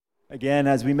Again,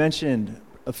 as we mentioned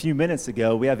a few minutes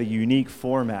ago, we have a unique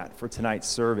format for tonight's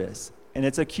service, and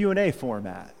it's a Q&A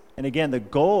format. And again, the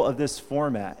goal of this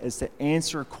format is to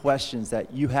answer questions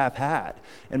that you have had.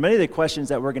 And many of the questions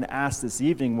that we're going to ask this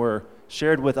evening were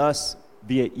shared with us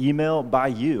via email by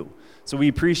you. So we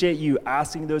appreciate you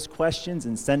asking those questions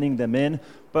and sending them in.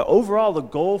 But overall, the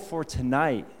goal for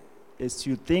tonight is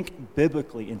to think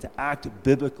biblically and to act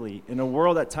biblically in a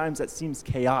world at times that seems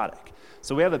chaotic.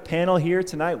 So we have a panel here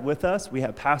tonight with us. We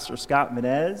have Pastor Scott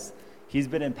Menez. He's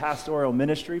been in pastoral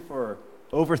ministry for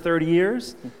over 30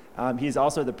 years. He's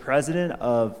also the president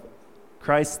of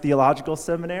Christ Theological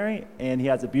Seminary, and he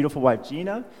has a beautiful wife,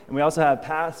 Gina. And we also have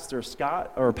Pastor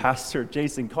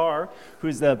Jason Carr,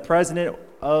 who's the president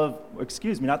of,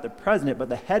 not the president, but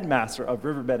the headmaster of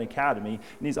Riverbend Academy.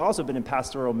 And he's also been in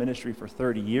pastoral ministry for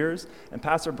 30 years. And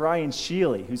Pastor Brian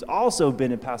Sheely, who's also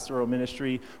been in pastoral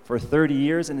ministry for 30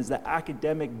 years and is the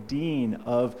academic dean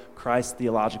of Christ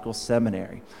Theological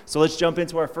Seminary. So let's jump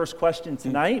into our first question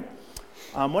tonight.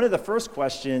 One of the first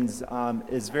questions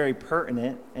is very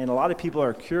pertinent, and a lot of people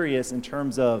are curious in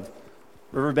terms of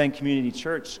Riverbend Community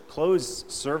Church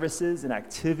closed services and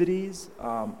activities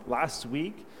last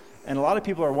week, and a lot of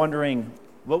people are wondering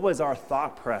what was our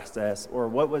thought process, or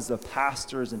what was the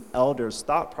pastors and elders'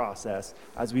 thought process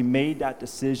as we made that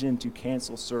decision to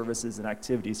cancel services and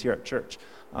activities here at church.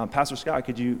 Pastor Scott,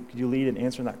 could you lead in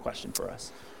answering that question for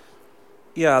us?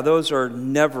 Yeah, those are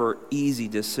never easy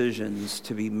decisions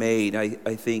to be made.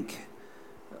 I think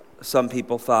some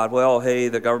people thought, well, hey,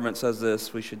 the government says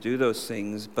this, we should do those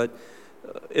things. But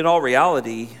in all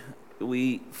reality,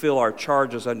 we feel our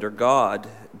charge is under God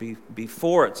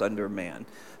before it's under man.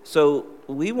 So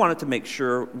we wanted to make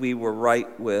sure we were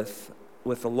right with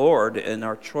the Lord in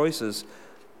our choices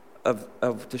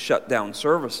of to shut down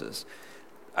services.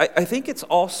 I think it's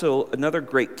also another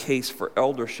great case for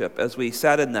eldership. As we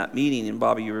sat in that meeting, and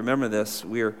Bobby, you remember this,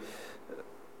 we were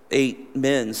 8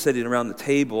 men sitting around the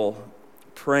table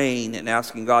praying and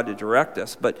asking God to direct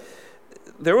us. But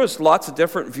there was lots of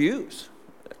different views,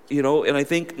 and I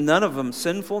think none of them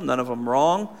sinful, none of them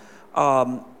wrong.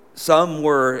 Some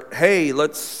were, hey,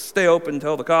 let's stay open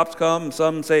until the cops come.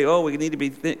 Some say, oh, we need to be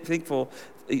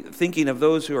thinking of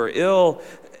those who are ill.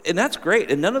 And that's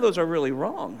great, and none of those are really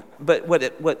wrong. But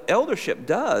what eldership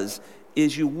does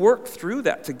is you work through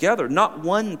that together. Not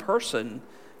one person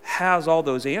has all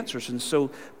those answers. And so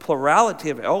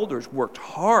plurality of elders worked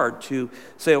hard to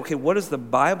say, okay, what does the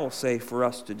Bible say for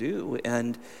us to do?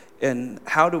 And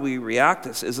how do we react to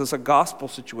this? Is this a gospel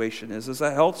situation? Is this a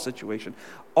health situation?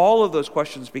 All of those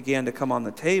questions began to come on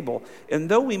the table. And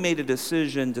though we made a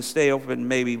decision to stay open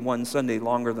maybe one Sunday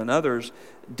longer than others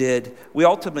did, we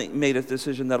ultimately made a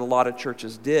decision that a lot of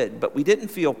churches did. But we didn't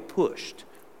feel pushed.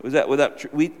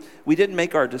 We didn't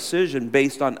make our decision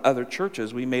based on other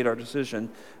churches. We made our decision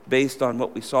based on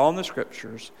what we saw in the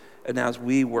Scriptures, and as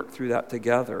we worked through that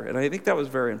together. And I think that was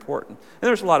very important. And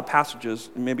there's a lot of passages,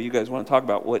 maybe you guys want to talk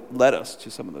about what led us to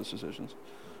some of those decisions.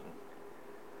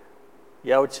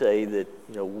 Yeah, I would say that,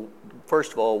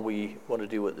 first of all, we want to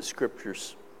do what the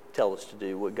Scriptures tell us to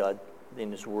do, what God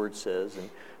in His Word says. And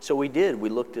so we did. We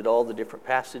looked at all the different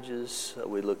passages.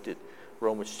 We looked at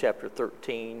Romans chapter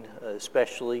 13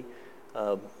 especially.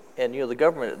 And, the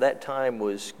government at that time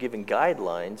was giving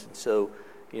guidelines. And so,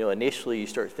 initially you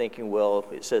start thinking, well,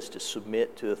 it says to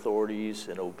submit to authorities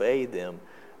and obey them.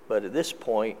 But at this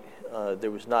point,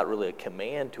 there was not really a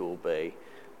command to obey.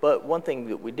 But one thing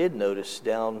that we did notice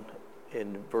down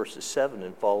in verses 7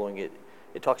 and following it,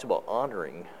 it talks about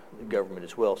honoring the government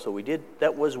as well. So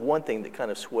that was one thing that kind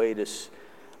of swayed us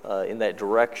in that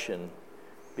direction,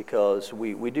 because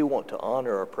we do want to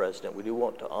honor our president. We do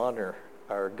want to honor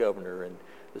our governor, and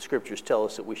the Scriptures tell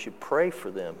us that we should pray for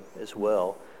them as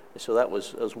well. And so that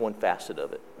was one facet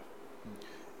of it.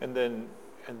 And then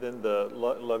the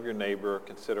love your neighbor,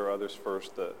 consider others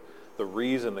first. The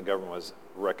reason the government was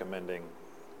recommending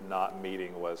not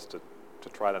meeting was to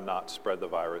try to not spread the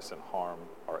virus and harm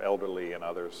our elderly and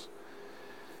others.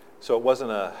 So it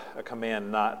wasn't a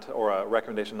command or a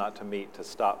recommendation not to meet to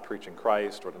stop preaching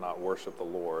Christ or to not worship the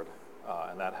Lord,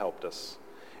 and that helped us.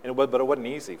 But it wasn't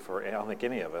easy for, I don't think,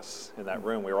 any of us in that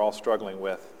room. We were all struggling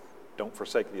with, don't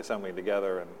forsake the assembling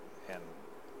together,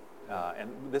 and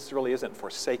this really isn't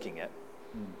forsaking it.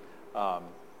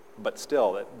 But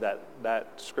still, that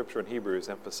scripture in Hebrews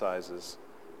emphasizes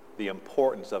the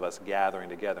importance of us gathering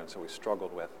together, and so we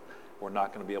struggled with, we're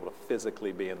not going to be able to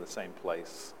physically be in the same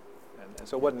place. And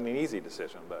so it wasn't an easy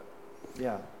decision, but...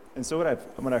 Yeah, and so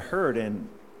what I heard, and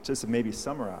just to maybe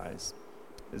summarize,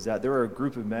 is that there were a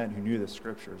group of men who knew the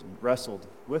Scriptures and wrestled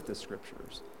with the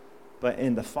Scriptures. But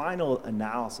in the final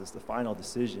analysis, the final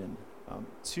decision,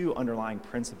 two underlying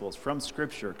principles from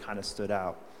Scripture kind of stood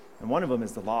out. And one of them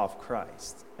is the law of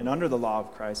Christ. And under the law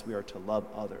of Christ, we are to love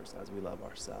others as we love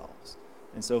ourselves.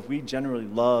 And so if we generally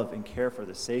love and care for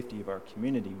the safety of our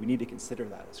community, we need to consider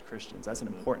that as Christians. That's an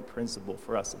important principle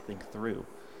for us to think through.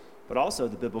 But also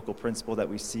the biblical principle that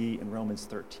we see in Romans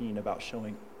 13 about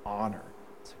showing honor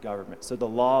to government. So the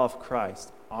law of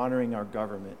Christ, honoring our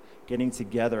government, getting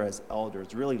together as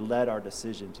elders, really led our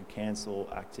decision to cancel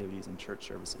activities and church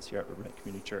services here at Riverbank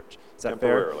Community Church. Is that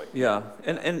fair? Yeah,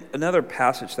 and another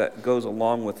passage that goes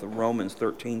along with the Romans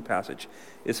 13 passage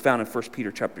is found in 1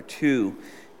 Peter chapter 2.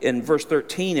 In verse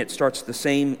 13, it starts the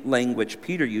same language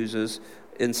Peter uses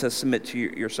and says, submit to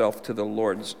yourself to the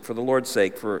Lord's, for the Lord's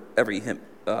sake, for every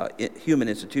human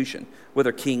institution,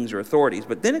 whether kings or authorities.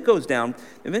 But then it goes down,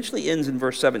 eventually ends in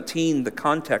verse 17, the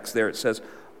context there, it says,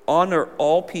 honor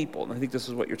all people, and I think this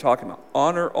is what you're talking about,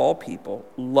 honor all people,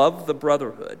 love the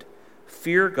brotherhood,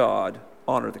 fear God,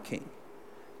 honor the king.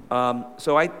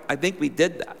 So I think we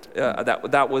did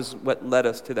that. That was what led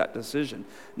us to that decision.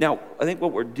 Now, I think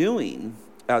what we're doing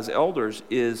as elders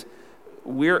is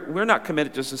we're not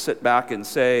committed just to sit back and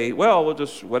say, well, we'll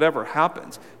just whatever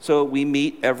happens. So we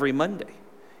meet every Monday.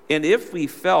 And if we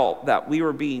felt that we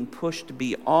were being pushed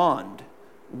beyond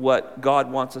what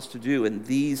God wants us to do in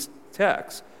these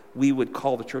texts, we would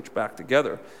call the church back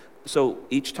together. So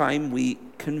each time we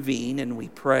convene and we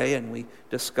pray and we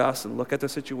discuss and look at the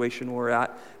situation we're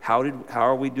at, how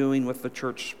are we doing with the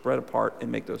church spread apart,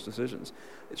 and make those decisions.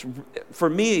 It's for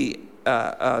me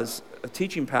as a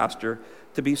teaching pastor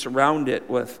to be surrounded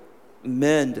with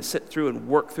men to sit through and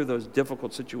work through those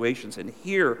difficult situations and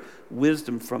hear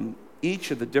wisdom from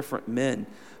each of the different men.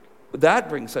 That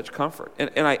brings such comfort,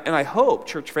 and I hope,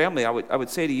 church family, I would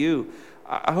say to you,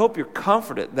 I hope you're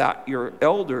comforted that your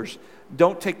elders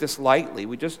don't take this lightly.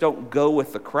 We just don't go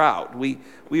with the crowd.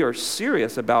 We are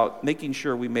serious about making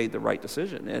sure we made the right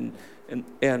decision,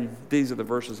 and these are the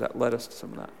verses that led us to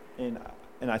some of that.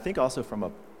 And I think also from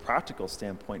a practical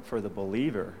standpoint for the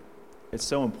believer, it's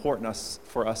so important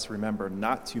for us to remember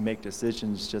not to make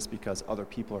decisions just because other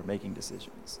people are making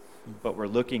decisions, but we're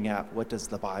looking at what does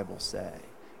the Bible say.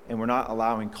 And we're not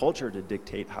allowing culture to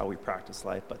dictate how we practice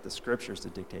life, but the Scriptures to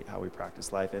dictate how we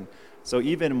practice life. And so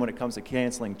even when it comes to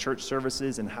canceling church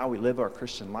services and how we live our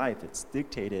Christian life, it's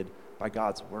dictated by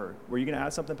God's Word. Were you going to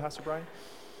add something, Pastor Brian?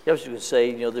 Yeah, I was just going to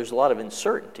say, there's a lot of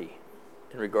uncertainty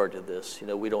in regard to this.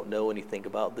 We don't know anything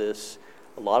about this.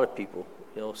 A lot of people,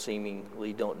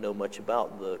 seemingly don't know much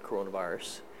about the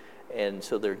coronavirus. And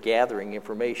so they're gathering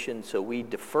information. So we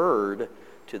deferred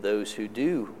to those who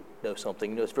do know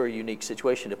something. It's a very unique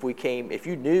situation. If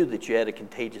you knew that you had a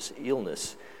contagious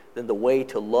illness, then the way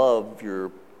to love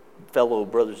your fellow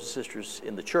brothers and sisters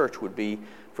in the church would be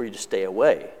for you to stay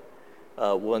away.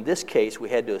 Well, in this case, we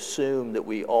had to assume that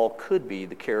we all could be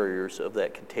the carriers of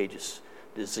that contagious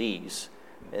disease.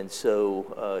 And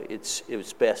so it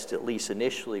was best, at least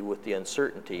initially with the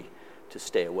uncertainty, to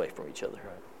stay away from each other.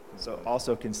 Right. So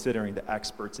also considering the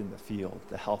experts in the field,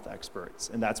 the health experts.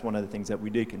 And that's one of the things that we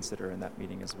did consider in that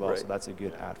meeting as well. Right. So that's a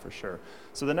good add for sure.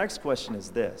 So the next question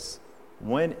is this.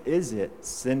 When is it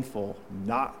sinful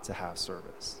not to have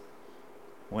service?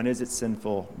 When is it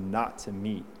sinful not to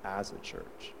meet as a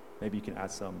church? Maybe you can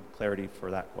add some clarity for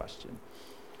that question.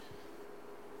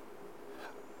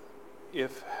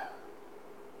 Of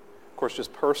course,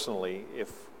 just personally,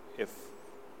 if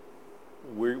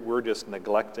we're just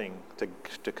neglecting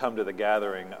to come to the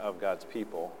gathering of God's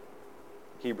people,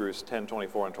 Hebrews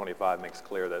 10:24 and 25 makes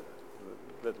clear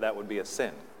that would be a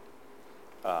sin.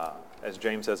 As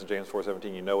James says in James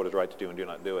 4:17, you know what is right to do and do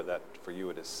not do it. That for you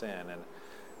it is sin. And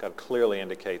God clearly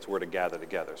indicates we're to gather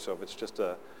together. So if it's just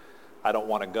I don't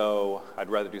want to go, I'd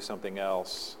rather do something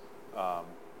else,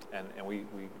 and we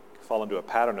fall into a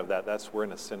pattern of that, we're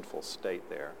in a sinful state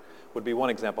there. Would be one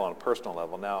example on a personal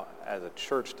level. Now, as a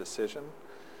church decision,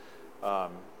 I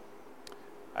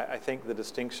think the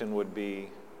distinction would be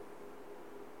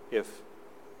if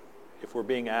we're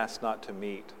being asked not to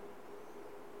meet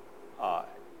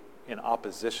in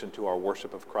opposition to our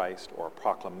worship of Christ, or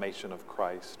proclamation of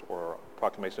Christ, or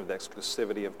proclamation of the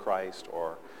exclusivity of Christ,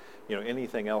 or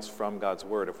anything else from God's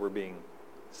Word, if we're being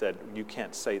said, you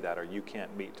can't say that, or you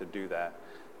can't meet to do that,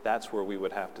 that's where we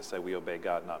would have to say we obey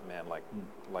God, not man, like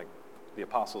the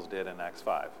apostles did in Acts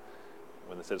 5.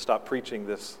 When they said, stop preaching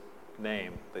this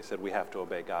name, they said we have to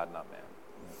obey God, not man.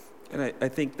 And I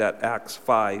think that Acts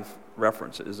 5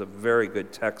 reference is a very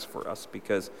good text for us,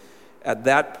 because at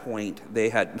that point they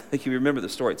had, if you remember the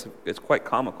story, it's quite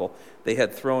comical, they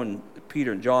had thrown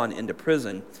Peter and John into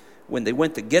prison when they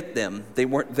went to get them, they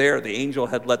weren't there. The angel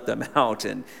had let them out.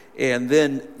 And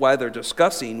then while they're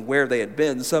discussing where they had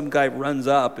been, some guy runs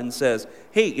up and says,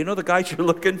 hey, you know the guys you're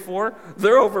looking for?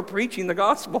 They're over preaching the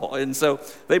gospel. And so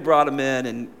they brought him in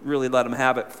and really let him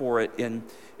have it for it. And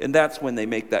that's when they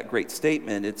make that great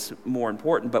statement. It's more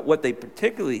important. But what they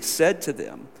particularly said to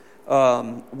them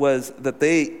was that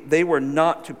they were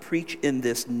not to preach in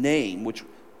this name, which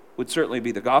would certainly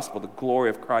be the gospel, the glory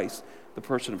of Christ, the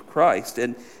person of Christ.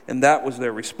 And that was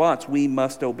their response. We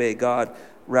must obey God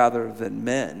rather than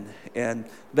men. And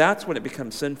that's when it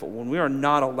becomes sinful, when we are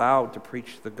not allowed to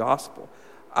preach the gospel.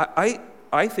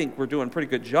 I think we're doing a pretty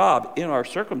good job in our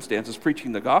circumstances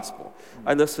preaching the gospel.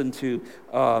 I listened to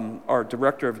our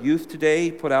director of youth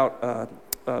today put out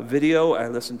a video. I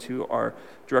listened to our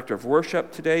director of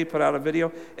worship today put out a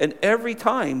video. And every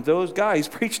time those guys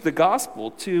preach the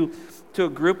gospel to a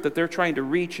group that they're trying to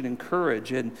reach and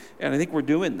encourage. And I think we're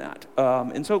doing that.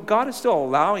 And so God is still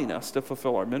allowing us to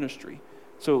fulfill our ministry.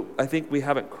 So I think we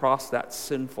haven't crossed that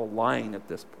sinful line at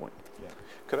this point. Yeah.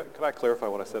 Could I clarify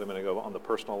what I said a minute ago on the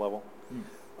personal level?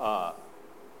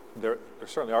 There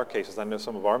certainly are cases. I know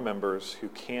some of our members who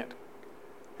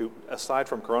aside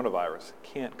from coronavirus,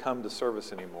 can't come to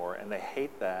service anymore, and they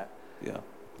hate that. Yeah.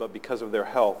 But because of their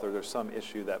health or there's some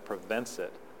issue that prevents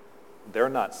it, they're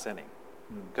not sinning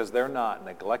because they're not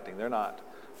neglecting, they're not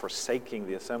forsaking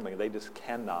the assembling. They just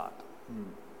cannot,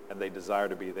 and they desire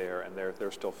to be there, and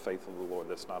they're still faithful to the Lord.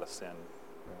 That's not a sin.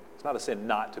 Right. It's not a sin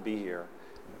not to be here.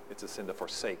 It's a sin to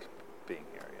forsake being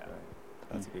here. Yeah.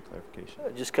 Right. That's a good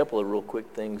clarification. Just a couple of real quick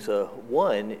things.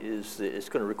 One is that it's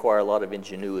going to require a lot of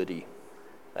ingenuity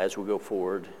as we go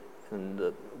forward,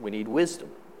 and we need wisdom.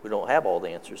 We don't have all the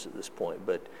answers at this point,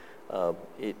 but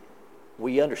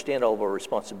we understand all of our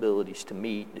responsibilities to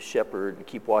meet, to shepherd, and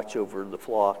keep watch over the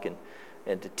flock,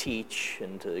 and to teach,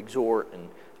 and to exhort, and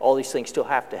all these things still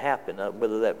have to happen,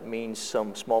 whether that means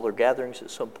some smaller gatherings at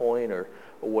some point or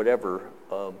whatever.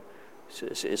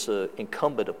 It's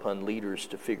incumbent upon leaders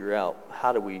to figure out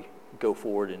how do we go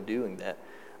forward in doing that.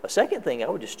 A second thing I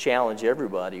would just challenge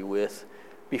everybody with,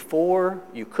 before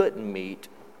you couldn't meet,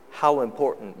 how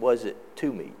important was it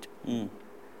to meet?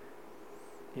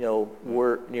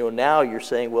 Now you're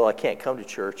saying, well, I can't come to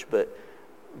church, but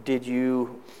did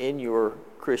you, in your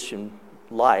Christian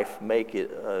life, make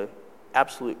it an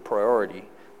absolute priority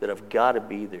that I've got to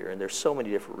be there? And there's so many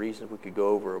different reasons we could go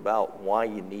over about why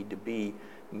you need to be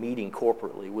meeting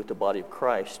corporately with the body of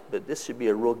Christ, but this should be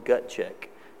a real gut check.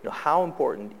 How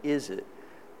important is it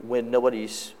when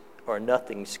nobody's or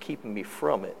nothing's keeping me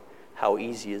from it? How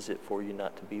easy is it for you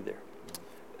not to be there?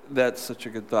 That's such a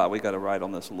good thought. We got to ride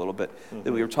on this a little bit.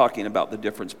 That we were talking about the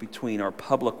difference between our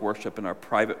public worship and our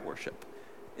private worship.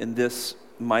 And this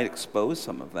might expose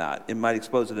some of that. It might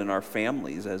expose it in our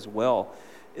families as well.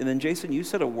 And then, Jason, you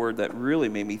said a word that really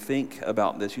made me think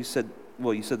about this. You said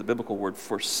the biblical word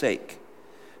forsake.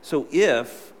 So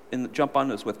and jump on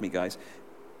this with me, guys,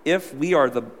 if we are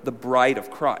the bride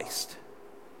of Christ,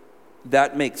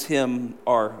 that makes him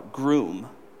our groom,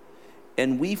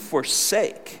 and we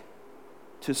forsake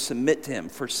to submit to him,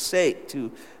 forsake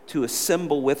to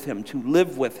assemble with him, to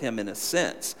live with him in a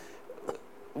sense.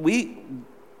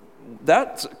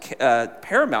 That's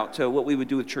paramount to what we would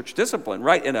do with church discipline,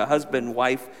 right, in a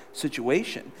husband-wife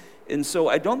situation. And so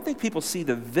I don't think people see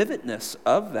the vividness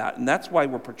of that, and that's why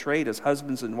we're portrayed as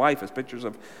husbands and wife, as pictures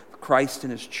of Christ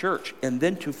and his church. And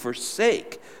then to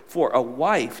forsake, for a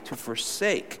wife to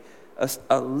forsake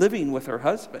a living with her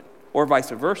husband, or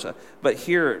vice versa. But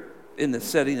here in the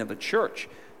setting of the church,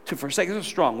 to forsake is a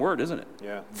strong word, isn't it?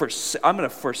 Yeah. I'm going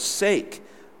to forsake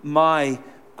my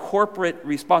corporate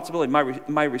responsibility,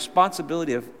 my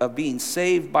responsibility of being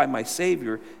saved by my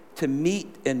Savior, to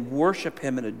meet and worship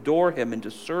him and adore him and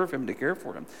to serve him and to care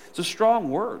for him. It's a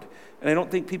strong word. And I don't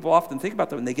think people often think about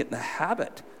that when they get in the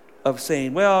habit of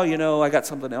saying, well, I got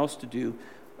something else to do.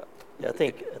 Yeah, I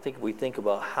think if we think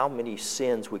about how many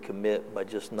sins we commit by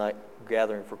just not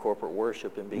gathering for corporate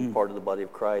worship and being part of the body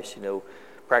of Christ,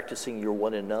 practicing your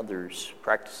one another's,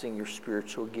 practicing your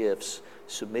spiritual gifts,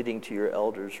 submitting to your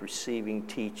elders, receiving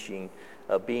teaching,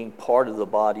 being part of the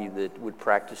body that would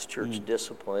practice church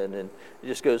discipline, and it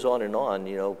just goes on and on.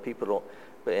 People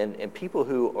don't, and people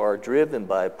who are driven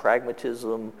by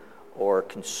pragmatism or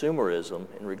consumerism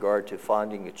in regard to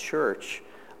finding a church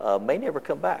may never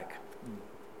come back.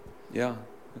 Yeah.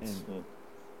 I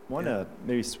want to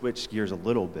maybe switch gears a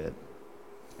little bit,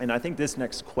 and I think this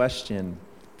next question,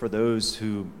 for those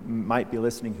who might be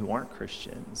listening who aren't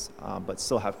Christians, but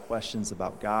still have questions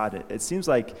about God, it seems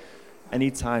like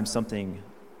anytime something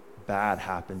bad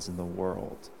happens in the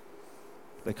world,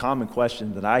 the common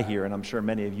question that I hear, and I'm sure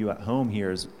many of you at home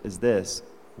hear, is this: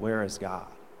 where is God?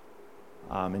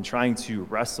 And trying to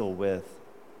wrestle with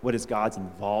what is God's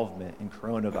involvement in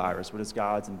coronavirus? What is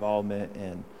God's involvement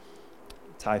in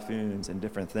typhoons and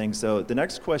different things? So the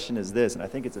next question is this, and I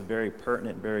think it's a very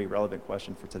pertinent, very relevant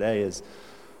question for today, is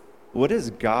what is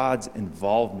God's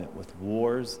involvement with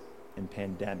wars and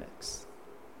pandemics?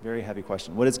 Very heavy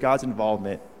question. What is God's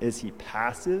involvement? Is he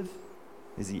passive?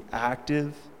 Is he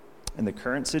active in the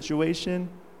current situation?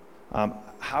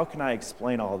 How can I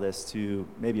explain all this to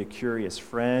maybe a curious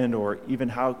friend, or even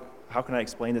how can I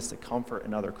explain this to comfort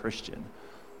another Christian?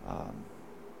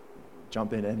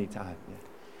 Jump in anytime. Yeah.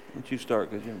 Why don't you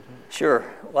start? Jim? Sure.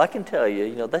 Well, I can tell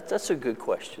you, that's a good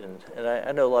question. And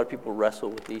I know a lot of people wrestle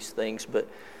with these things, but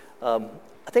I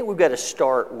think we've got to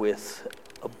start with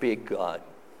a big God.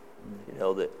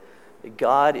 That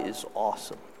God is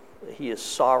awesome. He is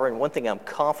sovereign. One thing I'm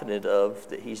confident of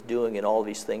that he's doing in all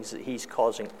these things, that he's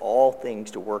causing all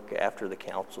things to work after the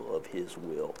counsel of his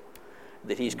will.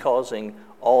 That he's causing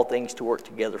all things to work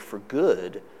together for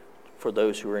good for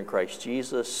those who are in Christ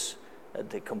Jesus,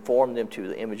 to conform them to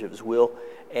the image of his will.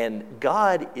 And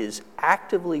God is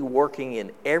actively working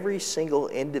in every single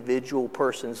individual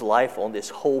person's life on this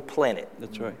whole planet.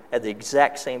 That's right. At the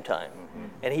exact same time. Mm-hmm.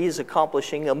 And he is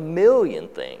accomplishing 1 million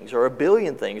things, or 1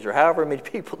 billion things, or however many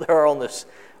people there are on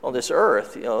this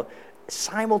earth,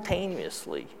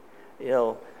 simultaneously.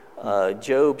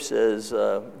 Job says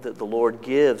that the Lord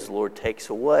gives, the Lord takes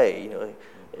away.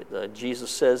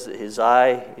 Jesus says that his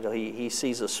eye, he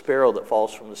sees a sparrow that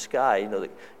falls from the sky.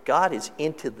 That God is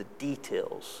into the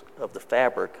details of the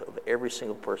fabric of every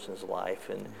single person's life.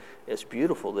 And it's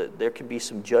beautiful that there can be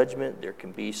some judgment, there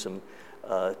can be some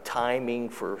timing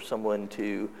for someone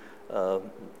to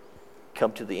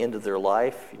come to the end of their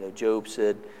life. Job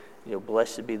said,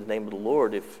 blessed be the name of the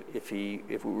Lord if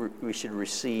we should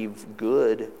receive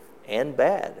good and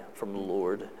bad from the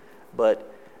Lord.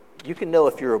 But you can know,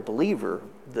 if you're a believer,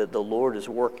 that the Lord is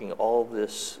working all of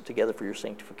this together for your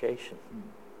sanctification.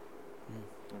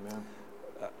 Amen.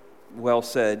 Well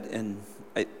said. And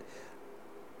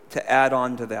to add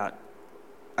on to that,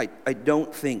 I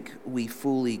don't think we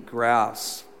fully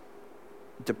grasp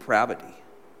depravity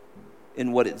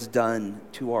in what it's done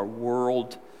to our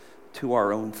world, to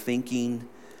our own thinking.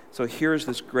 So here's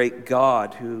this great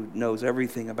God who knows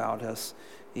everything about us.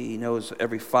 He knows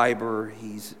every fiber.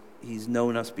 He's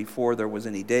known us before there was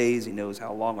any days. He knows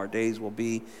how long our days will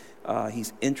be.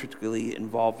 He's intricately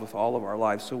involved with all of our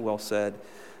lives. So well said.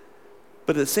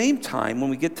 But at the same time, when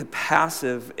we get to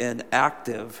passive and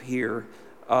active here,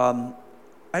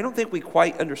 I don't think we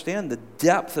quite understand the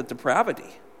depth of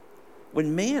depravity.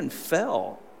 When man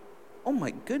fell, oh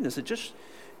my goodness,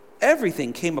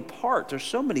 everything came apart. There's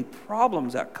so many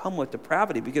problems that come with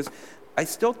depravity, because I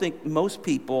still think most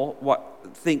people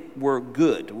think we're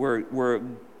good. We're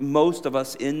most of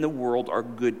us in the world are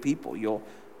good people.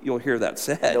 You'll hear that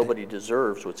said. Nobody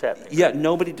deserves what's happening. Yeah, right?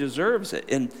 Nobody deserves it.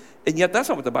 And yet that's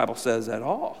not what the Bible says at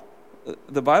all.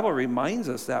 The Bible reminds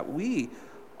us that we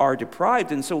are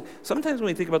deprived. And so sometimes when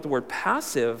we think about the word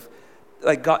passive,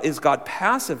 like is God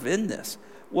passive in this?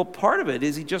 Well, part of it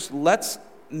is he just lets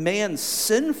man's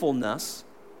sinfulness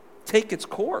take its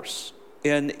course.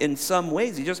 And in some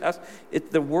ways, he just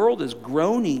the world is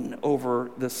groaning over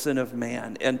the sin of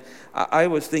man. And I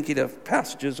was thinking of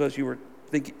passages as you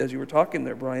were talking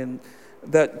there, Brian,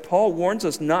 that Paul warns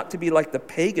us not to be like the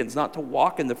pagans, not to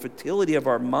walk in the futility of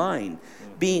our mind.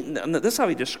 This is how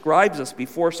he describes us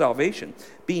before salvation,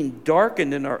 being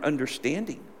darkened in our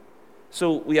understanding.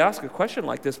 So we ask a question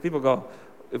like this, people go,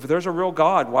 if there's a real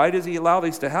God, why does he allow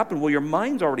these to happen? Well, your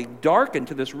mind's already darkened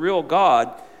to this real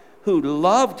God who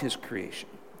loved his creation,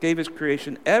 gave his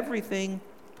creation everything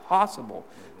possible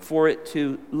for it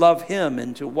to love him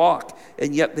and to walk,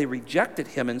 and yet they rejected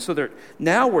him. And so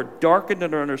now we're darkened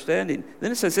in our understanding.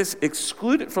 Then it says it's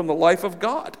excluded from the life of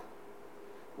God.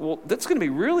 Well, that's going to be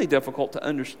really difficult to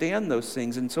understand those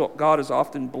things, and so God is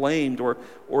often blamed, or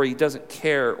he doesn't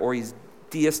care, or he's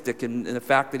deistic in the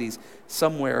fact that he's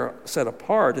somewhere set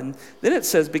apart. And then it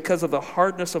says, because of the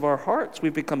hardness of our hearts,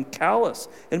 we've become callous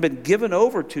and been given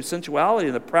over to sensuality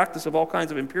and the practice of all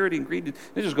kinds of impurity and greed.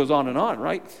 It just goes on,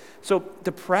 right? So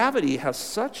depravity has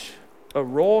such a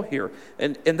role here.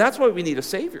 And that's why we need a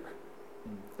Savior.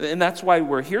 And that's why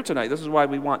we're here tonight. This is why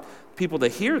we want people to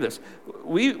hear this.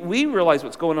 We realize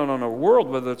what's going on in our world,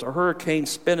 whether it's a hurricane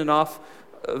spinning off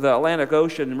the Atlantic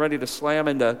Ocean and ready to slam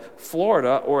into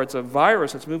Florida, or it's a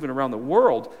virus that's moving around the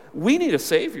world. We need a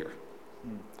Savior.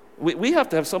 We have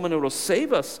to have someone who will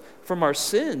save us from our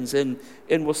sins and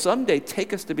will someday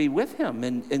take us to be with him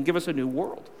and give us a new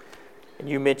world. And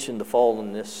you mentioned the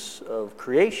fallenness of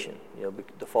creation. You know,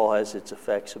 the fall has its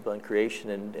effects upon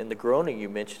creation, and the groaning you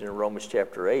mentioned in Romans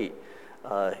chapter 8,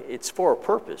 it's for a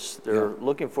purpose. They're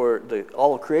looking for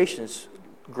all of creation's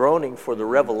groaning for the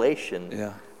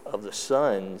revelation of the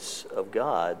sons of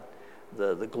God,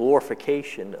 the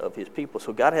glorification of His people.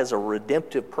 So God has a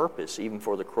redemptive purpose, even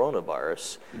for the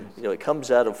coronavirus. You know, it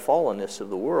comes out of fallenness of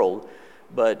the world.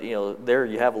 But, you know, there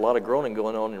you have a lot of groaning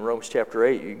going on in Romans chapter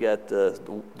 8. You've got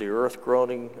the earth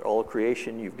groaning, all of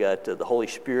creation. You've got the Holy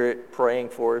Spirit praying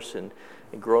for us and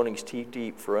groanings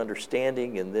deep for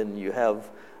understanding. And then you have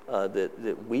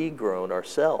that we groan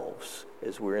ourselves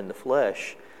as we're in the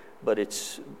flesh. But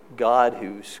it's God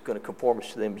who's going to conform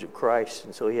us to the image of Christ.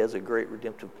 And so He has a great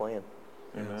redemptive plan.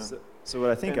 So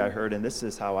what I think I heard, and this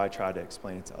is how I try to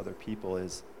explain it to other people,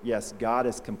 is yes, God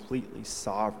is completely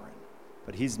sovereign.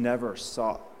 But He's never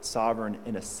sovereign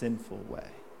in a sinful way.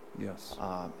 Yes.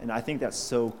 And I think that's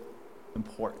so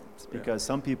important because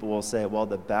some people will say, well,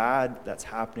 the bad that's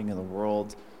happening in the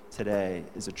world today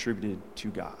is attributed to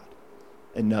God.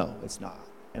 And no, it's not.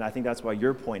 And I think that's why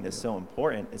your point is so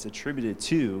important. It's attributed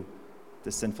to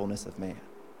the sinfulness of man.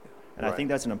 And I think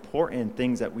that's an important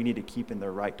thing that we need to keep in the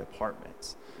right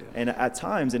departments. Yeah. And at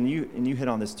times, and you hit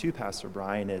on this too, Pastor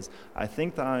Brian, is I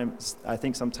think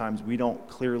sometimes we don't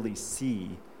clearly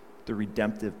see the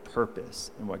redemptive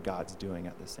purpose in what God's doing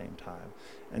at the same time.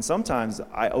 And sometimes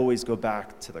I always go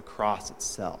back to the cross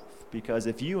itself, because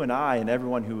if you and I and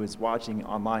everyone who is watching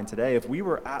online today, if we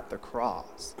were at the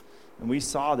cross and we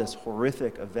saw this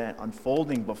horrific event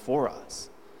unfolding before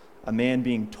us, a man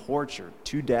being tortured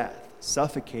to death,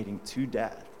 suffocating to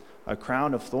death, a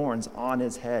crown of thorns on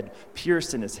his head,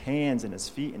 pierced in his hands and his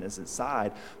feet and his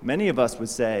side, many of us would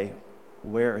say,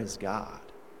 where is God?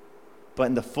 But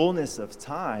in the fullness of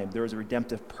time, there was a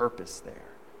redemptive purpose there.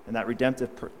 And that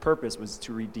redemptive purpose was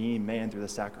to redeem man through the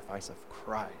sacrifice of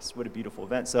Christ. What a beautiful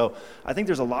event. So I think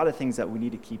there's a lot of things that we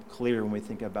need to keep clear when we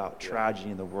think about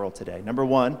tragedy in the world today. Number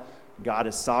one, God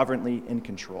is sovereignly in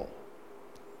control.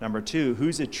 Number two,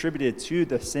 who's attributed to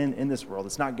the sin in this world?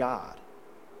 It's not God.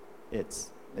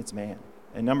 It's man.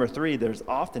 And number three, there's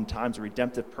oftentimes a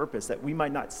redemptive purpose that we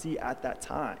might not see at that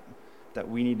time that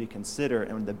we need to consider.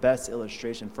 And the best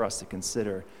illustration for us to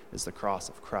consider is the cross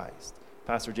of Christ.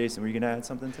 Pastor Jason, were you going to add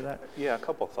something to that? Yeah, a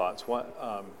couple of thoughts. One,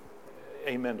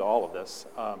 amen to all of this.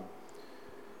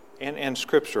 And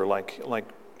Scripture, like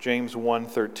James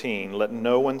 1:13, let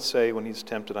no one say when he's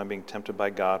tempted, I'm being tempted by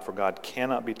God, for God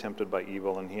cannot be tempted by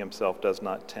evil, and He Himself does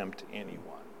not tempt anyone.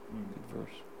 Good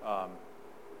verse.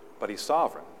 But He's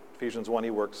sovereign. Ephesians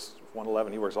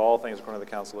 1:11, He works all things according to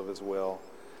the counsel of His will.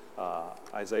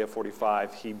 Isaiah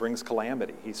 45, He brings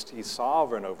calamity. He's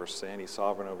sovereign over sin. He's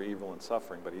sovereign over evil and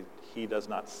suffering, but He does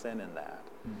not sin in that.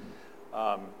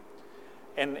 Mm-hmm.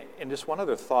 And just one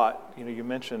other thought, you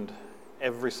mentioned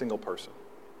every single person.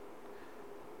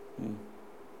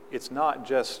 It's not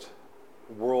just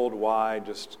worldwide,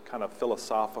 just kind of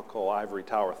philosophical ivory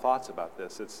tower thoughts about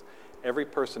this. It's every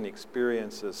person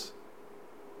experiences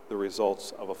the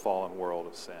results of a fallen world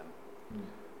of sin.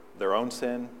 Their own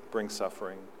sin brings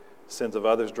suffering. Sins of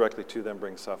others directly to them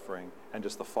bring suffering. And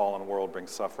just the fallen world brings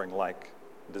suffering like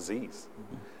disease.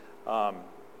 And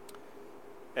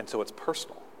so it's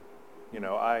personal.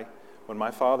 When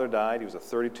my father died, he was a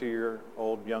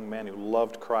 32-year-old young man who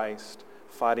loved Christ,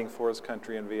 fighting for his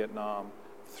country in Vietnam,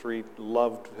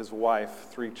 loved his wife,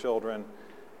 3 children,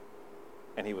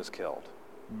 and he was killed.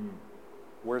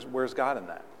 Where's God in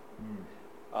that?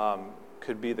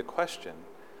 Could be the question,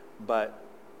 but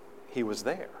He was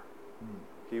there.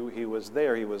 He was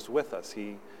there. He was with us.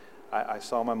 I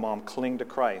saw my mom cling to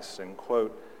Christ and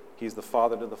quote, He's the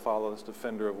father to the fatherless,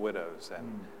 defender of widows.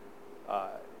 And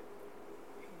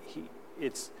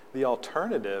it's the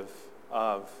alternative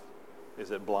of,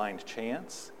 is it blind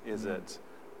chance? Is it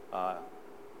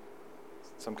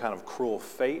some kind of cruel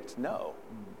fate? No.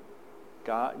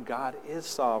 God is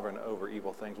sovereign over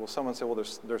evil things. Well, someone said, well,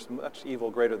 there's much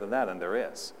evil greater than that, and there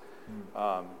is.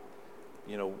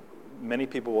 Many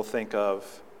people will think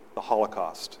of the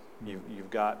Holocaust. You've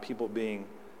got people being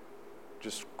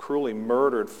just cruelly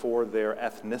murdered for their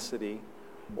ethnicity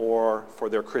or for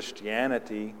their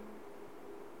Christianity,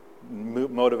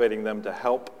 motivating them to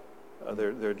help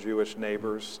their Jewish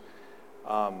neighbors.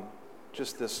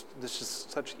 This is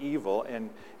such evil, and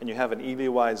you have an Elie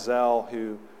Wiesel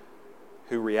who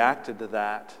reacted to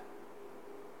that,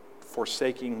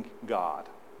 forsaking God,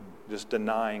 just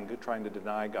trying to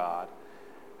deny God.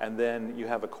 And then you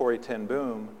have a Corrie ten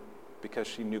Boom, because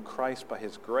she knew Christ by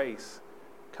His grace,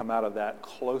 come out of that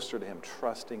closer to Him,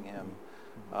 trusting Him.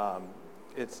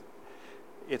 It's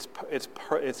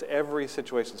every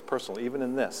situation is personal. Even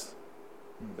in this,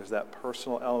 There's that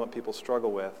personal element people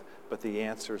struggle with, but the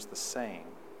answer is the same,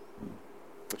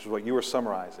 which is what you were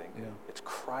summarizing. Yeah. It's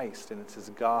Christ, and it's his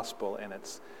gospel, and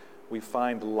we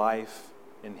find life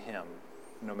in him,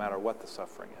 no matter what the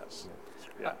suffering is.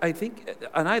 Yeah. I think,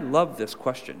 and I love this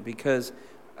question because,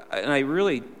 and I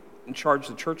really charge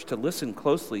the church to listen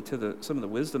closely to some of the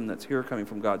wisdom that's here coming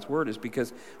from God's word, is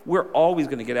because we're always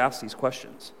going to get asked these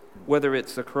questions, whether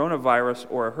it's the coronavirus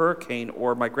or a hurricane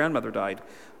or my grandmother died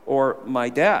or my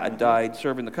dad died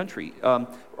serving the country. We're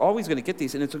always going to get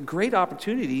these, and it's a great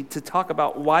opportunity to talk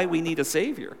about why we need a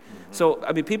Savior. So,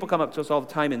 I mean, people come up to us all the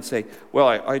time and say, well,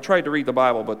 I tried to read the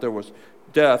Bible, but there was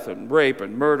death and rape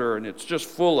and murder, and it's just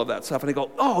full of that stuff. And I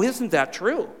go, oh, isn't that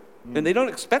true? And they don't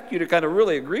expect you to kind of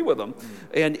really agree with them.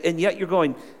 And yet you're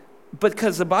going,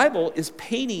 because the Bible is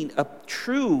painting a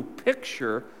true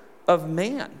picture of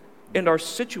man and our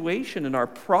situation and our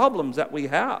problems that we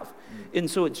have. And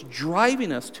so it's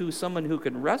driving us to someone who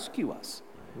can rescue us,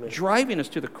 driving us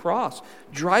to the cross,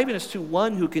 driving us to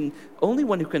only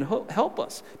one who can help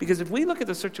us. Because if we look at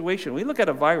the situation, we look at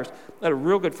a virus. I had a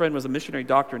real good friend, was a missionary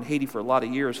doctor in Haiti for a lot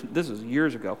of years. This is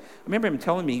years ago. I remember him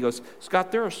telling me, he goes,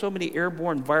 Scott, there are so many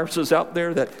airborne viruses out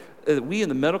there that we in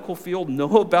the medical field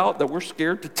know about that we're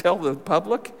scared to tell the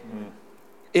public.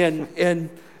 And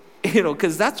you know,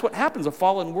 because that's what happens. A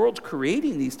fallen world's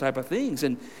creating these type of things.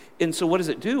 And so what does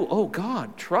it do? Oh,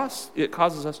 God, trust. It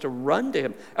causes us to run to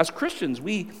him. As Christians,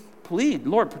 we plead,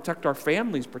 Lord, protect our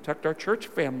families, protect our church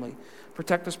family,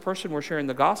 protect this person we're sharing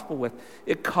the gospel with.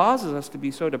 It causes us to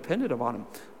be so dependent upon him.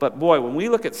 But boy, when we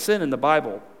look at sin in the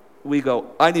Bible, we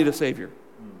go, I need a Savior.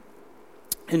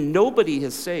 And nobody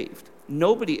is saved.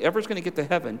 Nobody ever is going to get to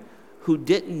heaven who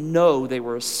didn't know they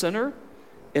were a sinner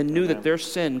and knew that their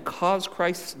sin caused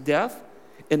Christ's death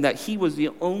and that he was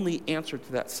the only answer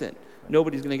to that sin.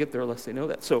 Nobody's going to get there unless they know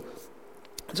that. So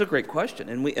it's a great question,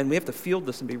 and we have to field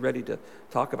this and be ready to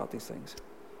talk about these things.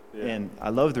 Yeah. And I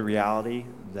love the reality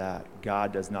that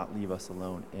God does not leave us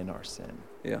alone in our sin.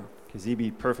 Yeah. Because he'd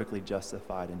be perfectly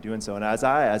justified in doing so. And as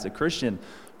I, as a Christian,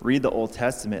 read the Old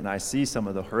Testament and I see some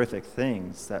of the horrific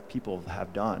things that people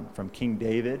have done, from King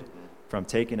David, from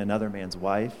taking another man's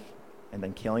wife and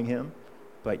then killing him,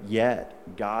 but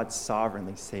yet God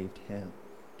sovereignly saved him,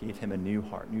 gave him a new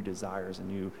heart, new desires, and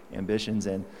new ambitions.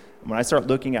 And when I start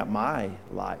looking at my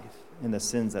life and the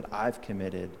sins that I've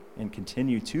committed and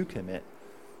continue to commit,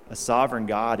 a sovereign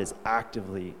God is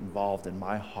actively involved in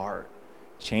my heart,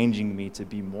 changing me to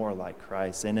be more like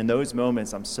Christ. And in those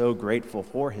moments, I'm so grateful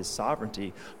for his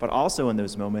sovereignty, but also in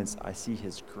those moments, I see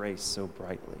his grace so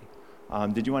brightly.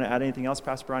 Did you want to add anything else,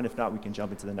 Pastor Brian? If not, we can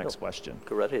jump into the next question.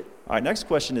 Go right ahead. All right, next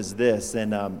question is this,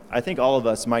 and I think all of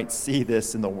us might see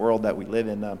this in the world that we live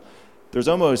in. There's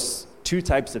almost two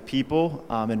types of people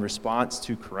in response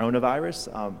to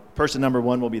coronavirus. Person number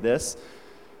one will be this: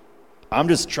 I'm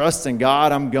just trusting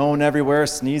God. I'm going everywhere,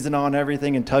 sneezing on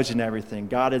everything and touching everything.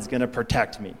 God is going to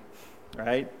protect me,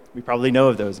 right? We probably know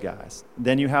of those guys.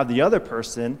 Then you have the other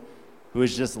person who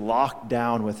is just locked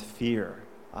down with fear,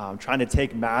 trying to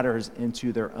take matters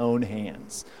into their own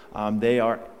hands. They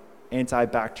are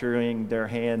antibacterialing their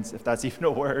hands, if that's even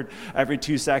a word, every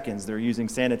 2 seconds. They're using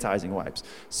sanitizing wipes.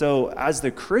 So as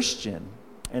the Christian,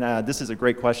 and this is a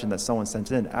great question that someone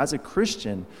sent in, as a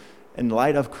Christian, in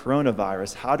light of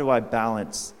coronavirus, how do I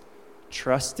balance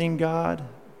trusting God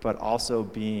but also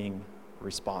being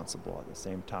responsible at the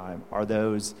same time? Are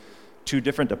those two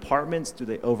different departments? Do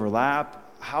they overlap?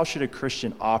 How should a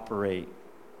Christian operate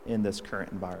in this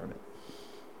current environment?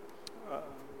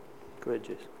 Go ahead,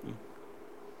 Jason.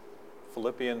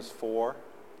 Philippians 4,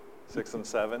 6 and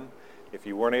 7. If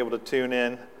you weren't able to tune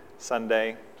in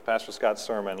Sunday to Pastor Scott's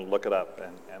sermon, look it up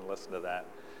and listen to that.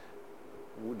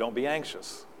 Don't be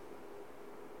anxious.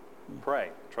 Pray.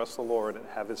 Trust the Lord and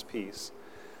have his peace.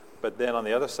 But then on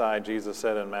the other side, Jesus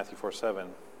said in Matthew 4:7,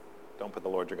 don't put the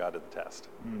Lord your God to the test.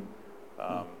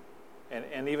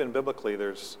 And even biblically,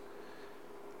 there's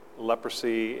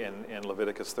leprosy in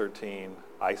Leviticus 13,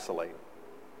 isolate.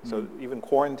 So even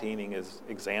quarantining is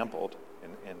exampled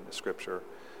in the scripture.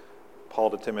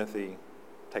 Paul to Timothy,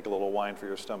 take a little wine for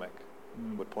your stomach,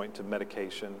 would point to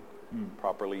medication,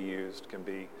 properly used can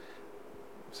be.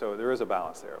 So there is a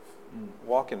balance there.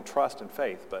 Walk in trust and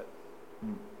faith, but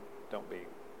don't be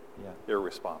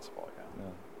irresponsible. Yeah.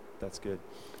 No, that's good.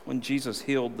 When Jesus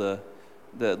healed the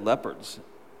leopards,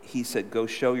 he said, go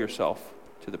show yourself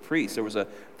to the priest. There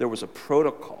was a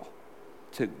protocol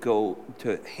to go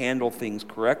to handle things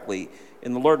correctly,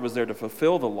 and the Lord was there to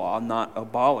fulfill the law, not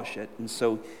abolish it. And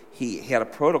so he had a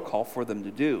protocol for them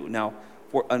to do. Now,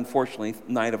 unfortunately,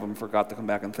 9 of them forgot to come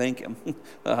back and thank him,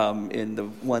 and the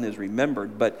one is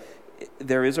remembered. But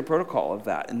there is a protocol of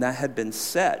that, and that had been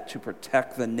set to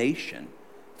protect the nation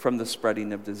from the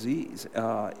spreading of disease.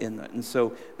 And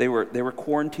so they were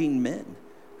quarantined men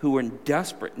who were in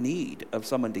desperate need of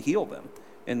someone to heal them.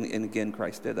 And again,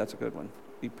 Christ did. That's a good one.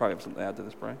 You probably have something to add to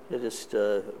this, Brian? Yeah, just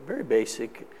very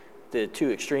basic. The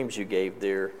two extremes you gave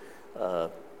there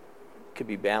could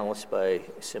be balanced by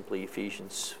simply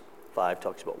Ephesians 5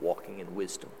 talks about walking in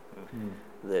wisdom.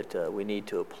 That we need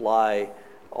to apply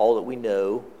all that we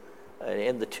know.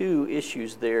 And the two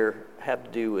issues there have to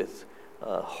do with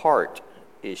heart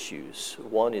issues.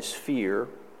 One is fear,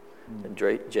 and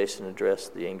Jason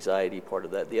addressed the anxiety part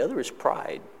of that. The other is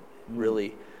pride.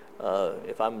 Really,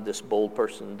 if I'm this bold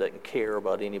person that doesn't care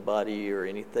about anybody or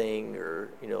anything, or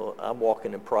I'm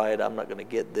walking in pride, I'm not going to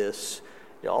get this.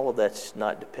 All of that's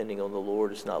not depending on the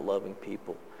Lord. It's not loving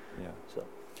people. Yeah. So,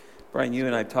 Brian, you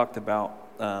and I talked about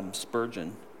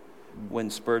Spurgeon, when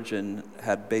Spurgeon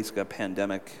had basically a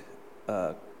pandemic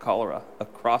cholera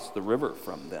across the river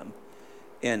from them,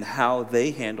 and how they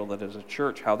handled it as a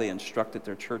church, how they instructed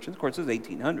their church. And of course, it was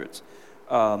 1800s.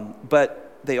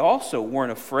 But they also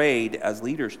weren't afraid as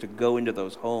leaders to go into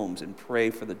those homes and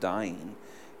pray for the dying.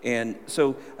 And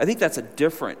so I think that's a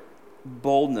different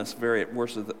boldness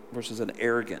versus an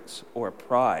arrogance or a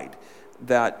pride,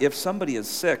 that if somebody is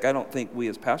sick, I don't think we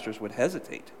as pastors would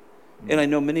hesitate. And I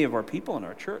know many of our people in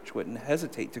our church wouldn't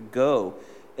hesitate to go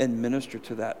and minister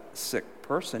to that sick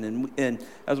person. And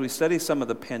as we study some of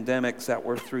the pandemics that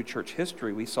were through church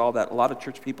history, we saw that a lot of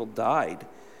church people died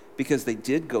because they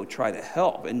did go try to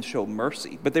help and show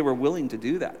mercy, but they were willing to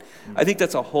do that. I think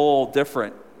that's a whole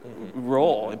different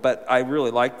role, but I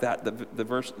really like that, the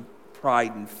verse,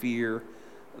 pride and fear,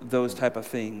 those type of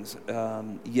things,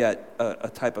 yet a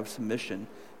type of submission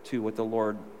to what the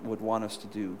Lord would want us to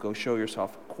do. Go show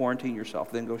yourself, quarantine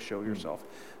yourself, then go show yourself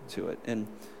to it. And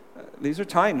these are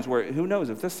times where, who knows,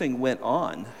 if this thing went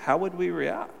on, how would we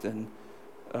react? And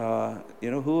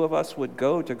who of us would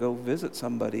go visit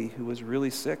somebody who was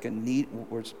really sick and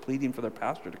was pleading for their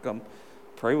pastor to come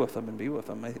pray with them and be with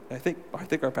them? I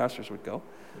think our pastors would go.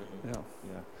 Yeah.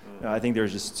 No, I think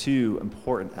there's just two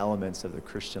important elements of the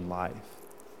Christian life,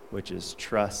 which is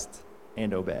trust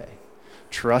and obey.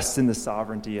 Trust in the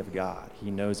sovereignty of God. He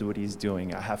knows what he's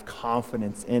doing. I have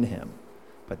confidence in him.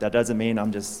 But that doesn't mean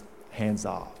I'm just hands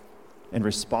off. In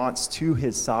response to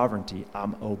his sovereignty,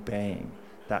 I'm obeying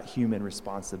that human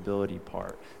responsibility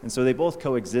part. And so they both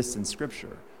coexist in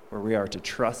Scripture, where we are to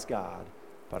trust God,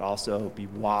 but also be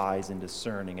wise and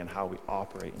discerning in how we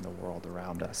operate in the world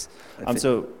around us. I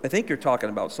think you're talking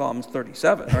about Psalms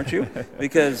 37, aren't you?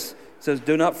 Because it says,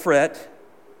 do not fret,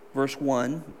 verse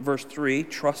 1. Verse 3,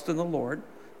 trust in the Lord.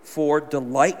 4,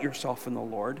 delight yourself in the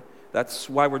Lord. That's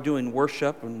why we're doing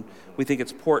worship, and we think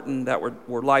it's important that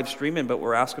we're live streaming, but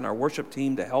we're asking our worship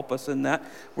team to help us in that.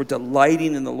 We're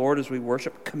delighting in the Lord as we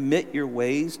worship. Commit your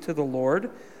ways to the Lord.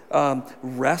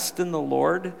 Rest in the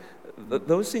Lord.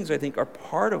 Those things, I think, are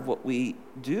part of what we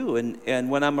do. And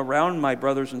when I'm around my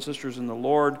brothers and sisters in the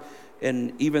Lord,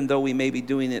 and even though we may be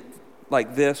doing it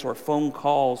like this, or phone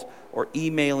calls, or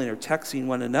emailing or texting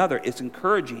one another, it's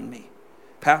encouraging me.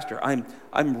 Pastor, I'm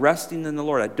resting in the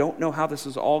Lord. I don't know how this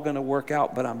is all going to work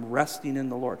out, but I'm resting in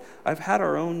the Lord. I've had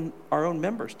our own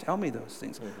members tell me those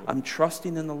things. Mm-hmm. I'm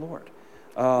trusting in the Lord.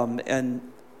 And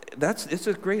it's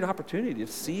a great opportunity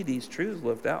to see these truths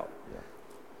lived out.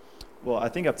 Well, I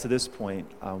think up to this point,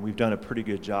 we've done a pretty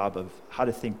good job of how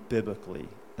to think biblically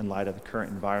in light of the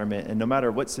current environment. And no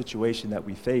matter what situation that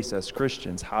we face as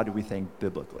Christians, how do we think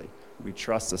biblically? We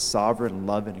trust a sovereign,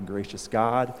 loving, and gracious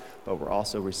God, but we're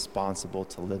also responsible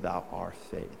to live out our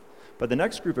faith. But the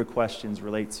next group of questions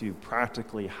relate to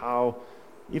practically how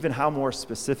more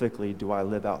specifically do I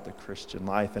live out the Christian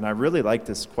life? And I really like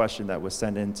this question that was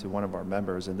sent in to one of our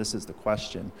members, and this is the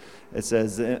question. It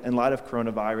says, in light of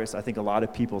coronavirus, I think a lot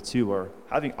of people too are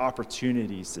having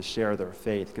opportunities to share their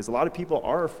faith, because a lot of people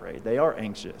are afraid, they are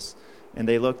anxious, and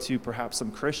they look to perhaps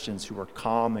some Christians who are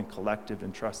calm and collected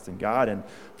and trust in God. And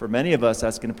for many of us,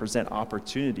 that's going to present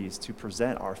opportunities to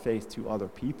present our faith to other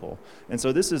people. And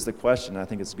so this is the question, I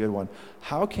think it's a good one.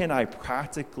 How can I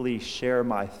practically share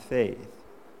my faith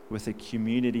with the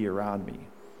community around me?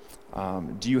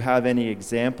 Do you have any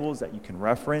examples that you can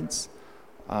reference?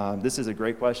 This is a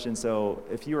great question. So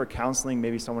if you are counseling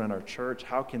maybe someone in our church,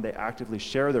 how can they actively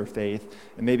share their faith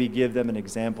and maybe give them an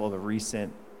example of a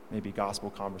recent maybe gospel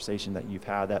conversation that you've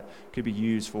had that could be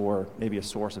used for maybe a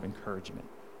source of encouragement?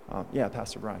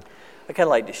 Pastor Brian. I kind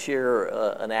of like to share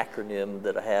an acronym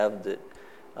that I have that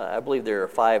I believe there are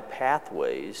 5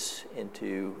 pathways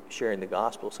into sharing the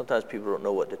gospel. Sometimes people don't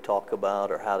know what to talk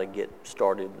about or how to get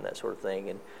started and that sort of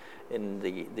thing. And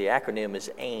the acronym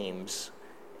is AIMS,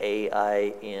 A,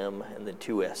 I, M, and then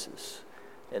 2 S's.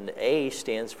 And the A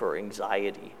stands for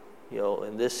anxiety. You know,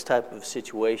 in this type of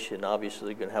situation, obviously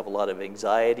you're going to have a lot of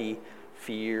anxiety,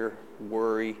 fear,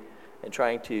 worry, and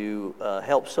trying to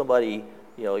help somebody.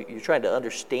 You know, you're trying to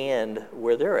understand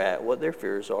where they're at, what their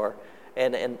fears are.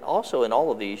 And also in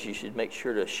all of these, you should make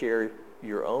sure to share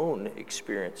your own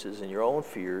experiences and your own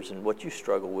fears and what you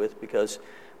struggle with, because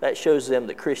that shows them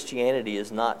that Christianity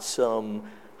is not some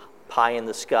pie in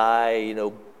the sky, you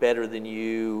know, better than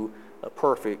you, a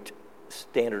perfect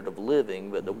standard of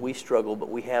living, but that we struggle, but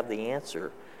we have the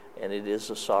answer, and it is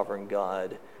a sovereign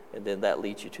God, and then that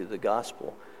leads you to the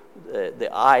gospel. The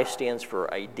I stands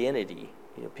for identity.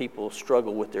 You know, people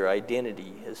struggle with their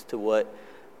identity as to what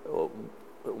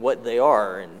they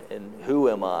are, and who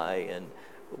am I, and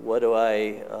what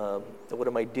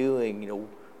am I doing? You know,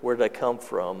 where did I come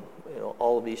from? You know,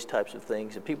 all of these types of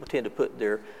things, and people tend to put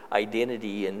their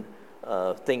identity in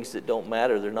things that don't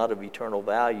matter. They're not of eternal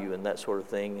value, and that sort of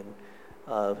thing.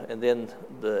 And then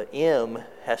the M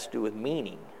has to do with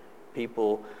meaning.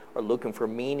 People are looking for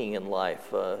meaning in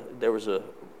life. There was a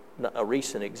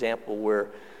recent example where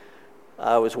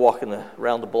I was walking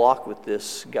around the block with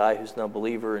this guy who's an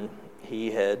unbeliever, and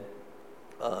he had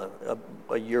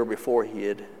a year before he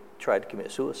had tried to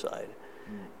commit suicide.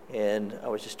 And I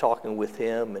was just talking with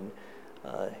him, and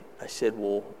I said,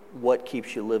 well, what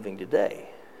keeps you living today?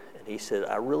 And he said,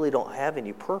 I really don't have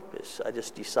any purpose. I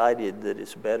just decided that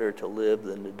it's better to live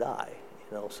than to die.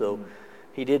 You know, so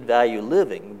he did value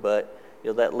living, but you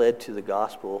know, that led to the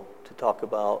gospel to talk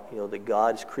about, you know, that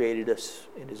God's created us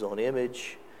in His own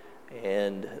image,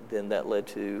 and then that led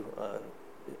to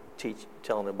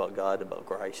telling them about God, about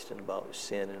Christ, and about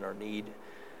sin and our need.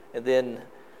 And then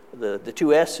the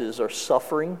 2 S's are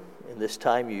suffering. And this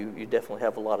time you definitely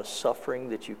have a lot of suffering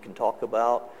that you can talk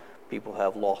about. People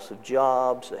have loss of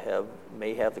jobs. They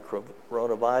may have the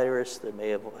coronavirus. They may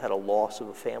have had a loss of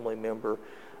a family member.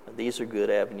 These are good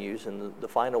avenues. And the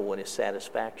final one is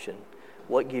satisfaction.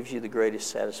 What gives you the greatest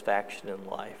satisfaction in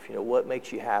life? You know, what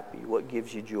makes you happy? What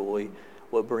gives you joy?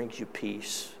 What brings you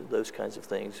peace? Those kinds of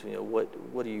things. You know,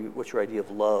 what's your idea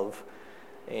of love?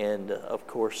 And of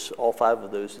course, all 5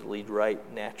 of those lead right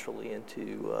naturally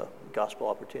into gospel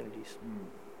opportunities.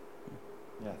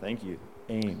 Yeah, thank you.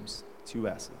 Aims, 2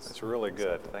 S's. That's really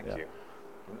good. Thank you.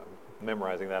 I'm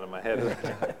memorizing that in my head.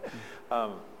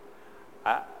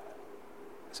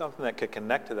 Something that could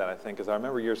connect to that, I think, is I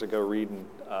remember years ago reading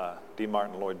D.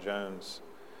 Martin Lloyd-Jones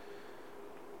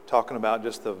talking about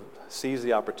just seize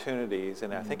the opportunities,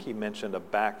 and I think he mentioned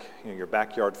your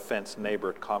backyard fence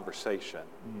neighbor conversation.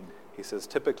 He says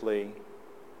typically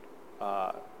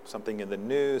something in the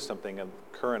news, something in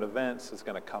current events is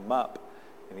going to come up,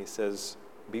 and he says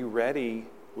be ready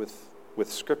with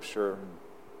Scripture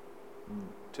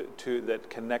to that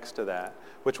connects to that,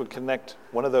 which would connect.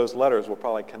 One of those letters will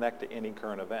probably connect to any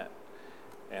current event,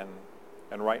 and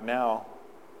right now,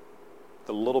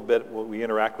 the little bit we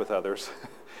interact with others,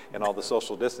 and all the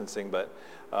social distancing, but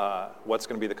what's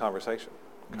going to be the conversation?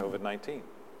 COVID-19,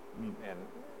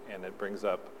 and it brings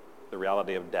up the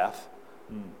reality of death.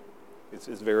 It's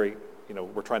very, you know,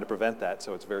 we're trying to prevent that,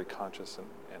 so it's very conscious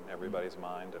in everybody's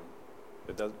mind, and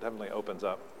it definitely opens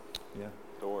up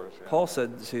doors. Yeah. Paul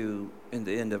said in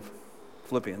the end of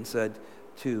Philippians,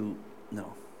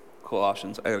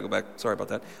 Colossians, I gotta go back, sorry about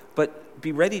that, but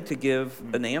be ready to give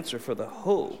an answer for the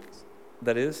hope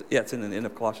that is, it's in the end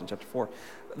of Colossians chapter 4,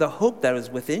 the hope that is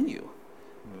within you.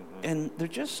 And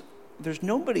there's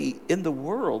nobody in the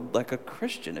world like a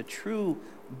Christian, a true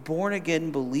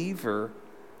born-again believer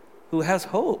who has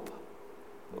hope.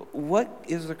 What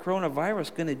is the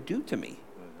coronavirus going to do to me?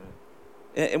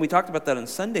 And we talked about that on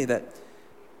Sunday, that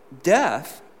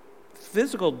death,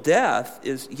 physical death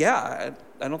is, I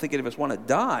don't think any of us want to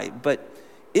die, but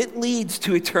it leads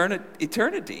to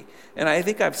eternity. And I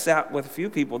think I've sat with a few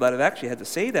people that have actually had to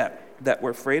say that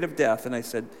we're afraid of death. And I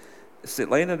said,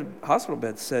 laying in a hospital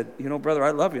bed, said, you know, brother,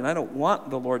 I love you, and I don't want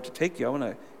the Lord to take you. I want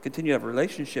to continue to have a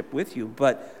relationship with you,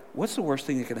 but what's the worst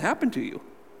thing that can happen to you?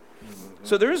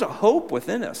 So there is a hope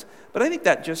within us. But I think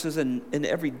that just is in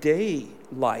everyday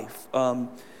life.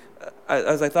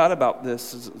 As I thought about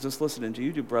this, just listening to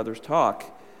you two brothers talk,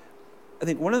 I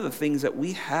think one of the things that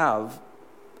we have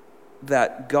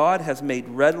that God has made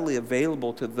readily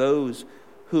available to those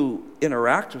who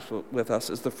interact with us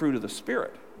is the fruit of the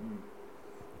Spirit.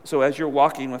 So as you're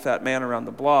walking with that man around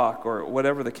the block, or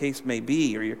whatever the case may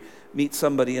be, or you meet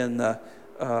somebody in the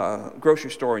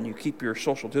grocery store and you keep your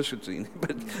social distancing,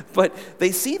 but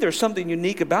they see there's something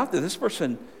unique about this. This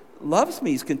person loves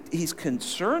me. He's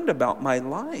concerned about my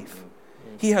life.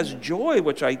 He has joy,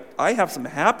 which I have some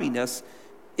happiness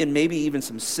in maybe even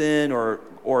some sin, or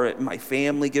my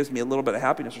family gives me a little bit of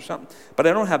happiness or something, but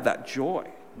I don't have that joy,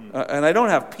 and I don't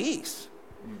have peace.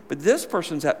 But this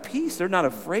person's at peace. They're not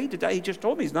afraid to die. He just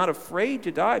told me he's not afraid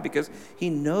to die because he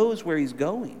knows where he's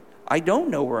going. I don't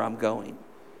know where I'm going.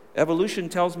 Evolution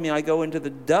tells me I go into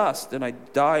the dust and I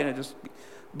die, and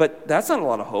but that's not a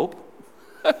lot of hope.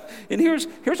 And here's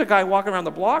a guy walking around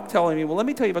the block telling me, well, let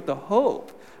me tell you about the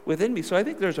hope within me. So I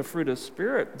think there's a fruit of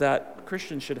spirit that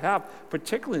Christians should have,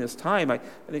 particularly in this time. I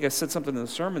think I said something in the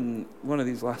sermon one of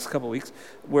these last couple of weeks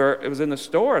where it was in the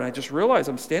store, and I just realized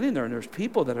I'm standing there and there's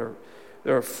people that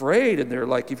they're afraid, and they're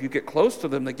like, if you get close to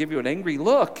them, they give you an angry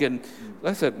look. And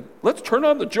I said, let's turn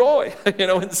on the joy, and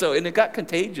it got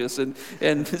contagious and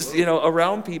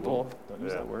around people. Don't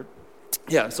use that word.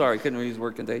 Yeah, sorry, couldn't use the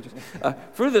word contagious.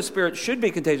 Fruit of the Spirit should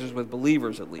be contagious with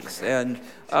believers at least. And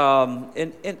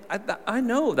I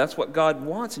know that's what God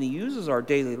wants, and he uses our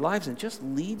daily lives, and it just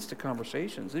leads to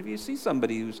conversations. If you see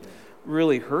somebody who's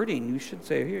really hurting, you should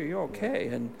say, here, you're okay.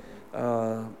 And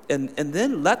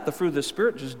then let the fruit of the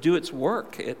Spirit just do its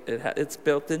work. It's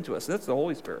built into us. That's the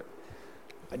Holy Spirit.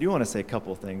 I do want to say a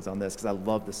couple of things on this because I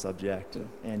love the subject,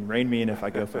 and rein me in if I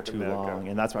go for too long,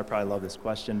 and that's why I probably love this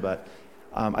question. But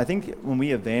I think when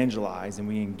we evangelize and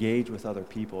we engage with other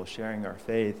people sharing our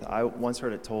faith, I once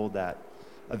heard it told that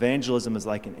evangelism is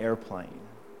like an airplane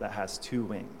that has two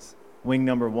wings. Wing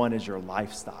number one is your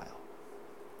lifestyle.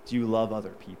 Do you love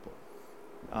other people?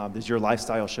 Does your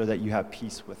lifestyle show that you have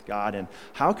peace with God? And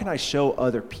how can I show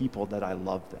other people that I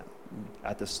love them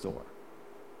at the store?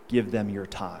 Give them your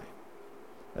time.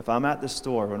 If I'm at the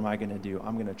store, what am I going to do?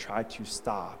 I'm going to try to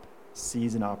stop,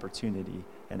 seize an opportunity,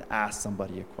 and ask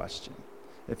somebody a question.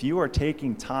 If you are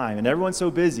taking time, and everyone's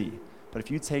so busy, but if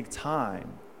you take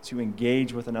time to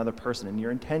engage with another person and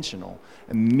you're intentional,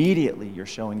 immediately you're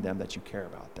showing them that you care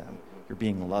about them. You're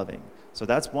being loving. So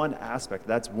that's one aspect,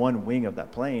 that's one wing of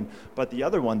that plane. But the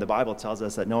other one, the Bible tells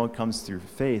us that no one comes through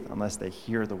faith unless they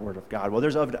hear the word of God. Well,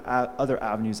 there's other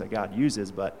avenues that God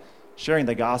uses, but sharing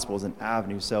the gospel is an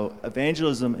avenue. So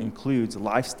evangelism includes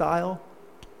lifestyle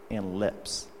and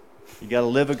lips. You got to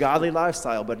live a godly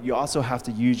lifestyle, but you also have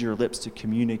to use your lips to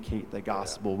communicate the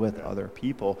gospel with other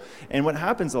people. And what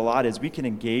happens a lot is we can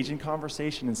engage in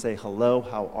conversation and say, hello,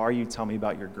 how are you? Tell me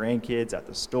about your grandkids at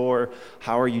the store.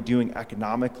 How are you doing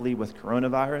economically with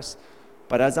coronavirus?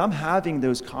 But as I'm having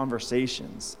those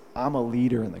conversations, I'm a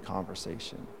leader in the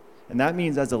conversation. And that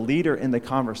means as a leader in the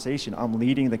conversation, I'm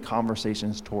leading the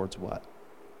conversations towards what?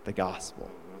 The gospel,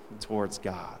 towards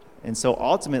God. And so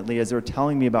ultimately, as they're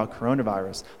telling me about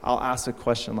coronavirus, I'll ask a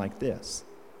question like this.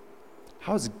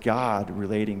 How is God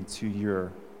relating to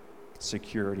your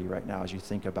security right now as you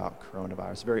think about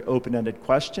coronavirus? A very open-ended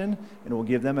question, and it will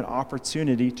give them an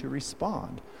opportunity to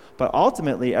respond. But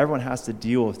ultimately, everyone has to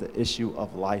deal with the issue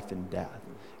of life and death.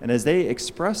 And as they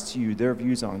express to you their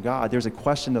views on God, there's a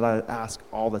question that I ask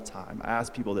all the time. I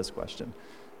ask people this question.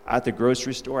 At the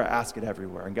grocery store, I ask it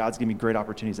everywhere. And God's given me great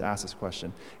opportunities to ask this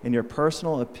question. In your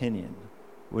personal opinion,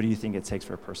 what do you think it takes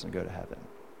for a person to go to heaven?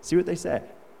 See what they say.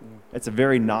 It's a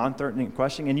very non-threatening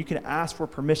question, and you can ask for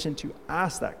permission to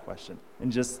ask that question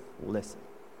and just listen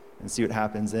and see what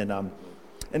happens. And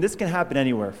this can happen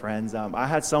anywhere, friends. I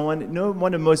had someone,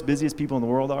 one of the most busiest people in the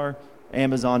world are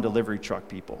Amazon delivery truck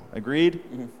people. Agreed?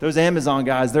 Mm-hmm. Those Amazon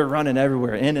guys, they're running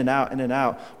everywhere, in and out, in and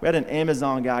out. We had an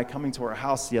Amazon guy coming to our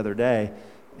house the other day,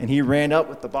 and he ran up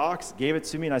with the box, gave it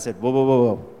to me, and I said,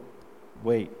 whoa.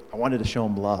 Wait, I wanted to show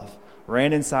him love.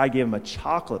 Ran inside, gave him a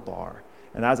chocolate bar.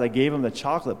 And as I gave him the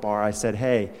chocolate bar, I said,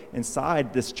 hey,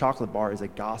 inside this chocolate bar is a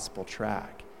gospel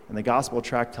tract. And the gospel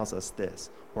tract tells us this: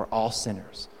 we're all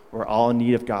sinners. We're all in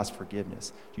need of God's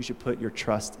forgiveness. You should put your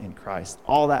trust in Christ.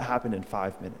 All that happened in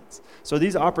 5 minutes. So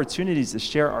these opportunities to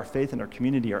share our faith in our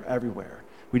community are everywhere.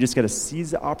 We just got to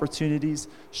seize the opportunities,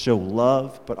 show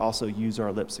love, but also use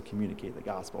our lips to communicate the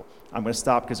gospel. I'm going to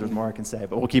stop because there's more I can say,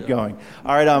 but we'll keep going.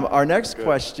 All right, our next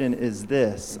question is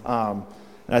this.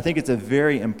 And I think it's a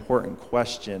very important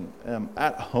question.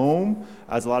 At home,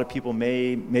 as a lot of people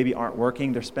maybe aren't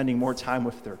working, they're spending more time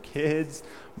with their kids,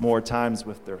 more times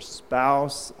with their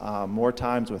spouse, more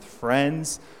times with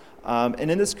friends. And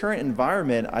in this current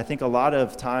environment, I think a lot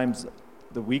of times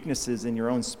the weaknesses in your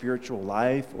own spiritual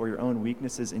life or your own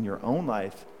weaknesses in your own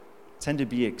life tend to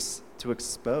be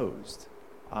exposed.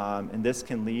 And this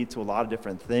can lead to a lot of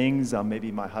different things.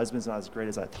 Maybe my husband's not as great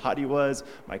as I thought he was.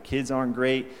 My kids aren't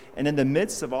great. And in the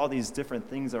midst of all these different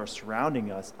things that are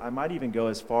surrounding us, I might even go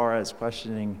as far as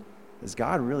questioning, is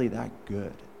God really that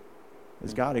good?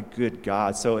 Is God a good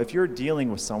God? So if you're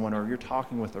dealing with someone or you're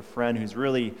talking with a friend who's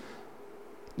really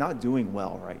not doing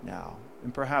well right now,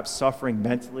 and perhaps suffering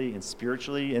mentally and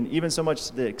spiritually, and even so much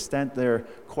to the extent they're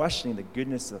questioning the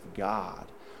goodness of God.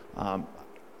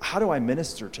 How do I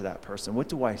minister to that person? What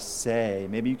do I say?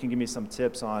 Maybe you can give me some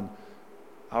tips on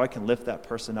how I can lift that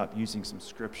person up using some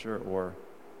scripture, or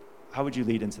how would you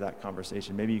lead into that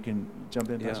conversation? Maybe you can jump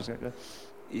in, Pastor Scott. Go ahead.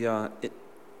 Yeah,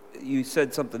 you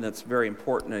said something that's very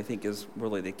important, I think is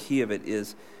really the key of it,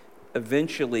 is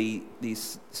eventually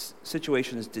these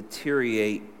situations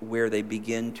deteriorate where they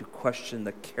begin to question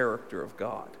the character of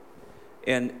God.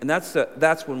 And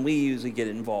that's when we usually get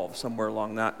involved, somewhere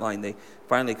along that line. They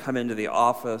finally come into the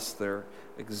office, they're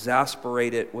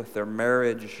exasperated with their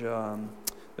marriage,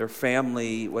 their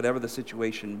family, whatever the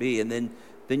situation be. And then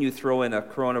you throw in a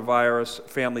coronavirus,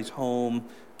 family's home,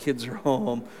 kids are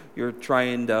home, you're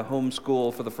trying to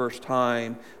homeschool for the first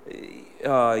time,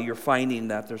 you're finding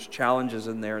that there's challenges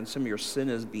in there and some of your sin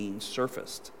is being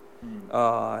surfaced.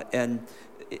 And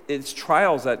it's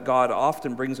trials that God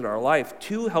often brings in our life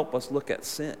to help us look at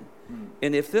sin.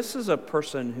 And if this is a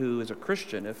person who is a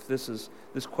Christian, if this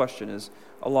question is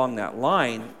along that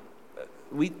line,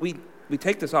 we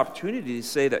take this opportunity to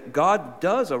say that God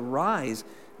does arise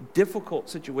difficult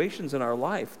situations in our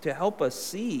life to help us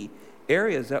see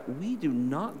areas that we do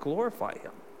not glorify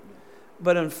Him.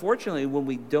 But unfortunately, when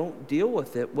we don't deal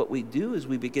with it, what we do is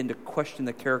we begin to question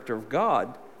the character of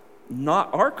God,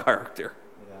 not our character.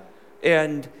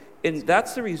 And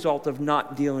that's the result of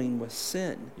not dealing with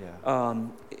sin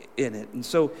in it. And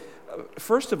so,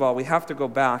 first of all, we have to go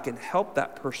back and help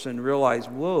that person realize,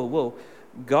 whoa,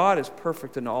 God is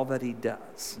perfect in all that He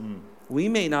does. We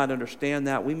may not understand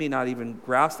that. We may not even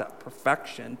grasp that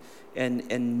perfection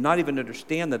and not even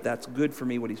understand that that's good for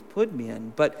me, what He's put me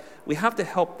in. But we have to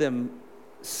help them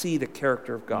see the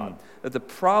character of God. That the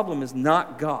problem is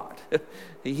not God.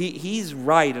 He's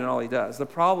right in all He does. The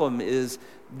problem is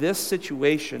this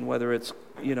situation, whether it's,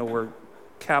 we're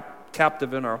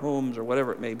captive in our homes or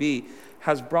whatever it may be,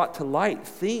 has brought to light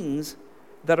things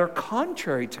that are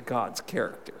contrary to God's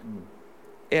character.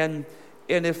 And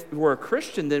if we're a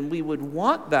Christian, then we would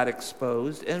want that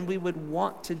exposed and we would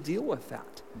want to deal with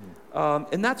that.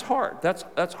 And that's hard.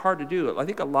 That's hard to do. I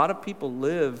think a lot of people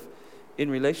live in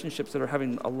relationships that are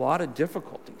having a lot of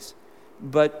difficulties,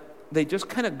 but they just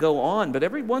kind of go on. But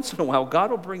every once in a while,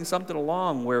 God will bring something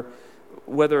along where,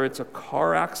 whether it's a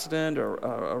car accident or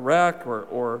a wreck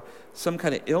or some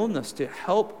kind of illness, to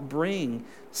help bring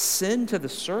sin to the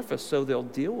surface so they'll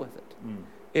deal with it.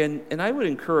 And I would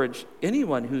encourage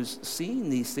anyone who's seeing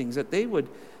these things that they would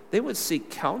seek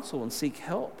counsel and seek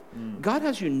help. God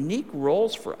has unique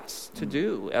roles for us to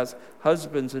do as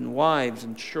husbands and wives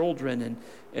and children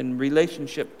and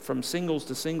relationship from singles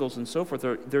to singles and so forth.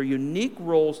 They're unique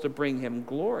roles to bring Him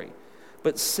glory.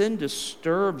 But sin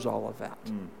disturbs all of that.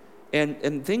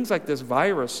 And things like this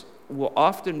virus will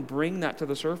often bring that to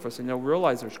the surface, and you'll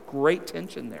realize there's great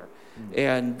tension there.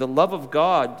 And the love of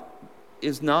God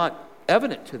is not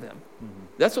evident to them.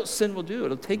 That's what sin will do.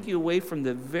 It'll take you away from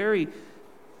the very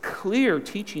clear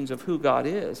teachings of who God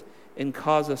is and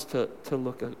cause us to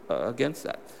look against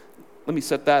that. Let me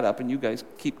set that up, and you guys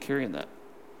keep carrying that.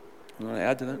 You want to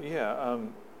add to that? Yeah.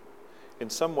 In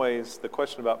some ways, the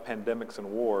question about pandemics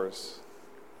and wars,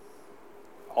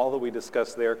 all that we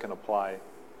discuss there can apply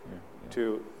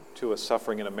to a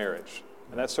suffering in a marriage.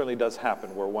 And that certainly does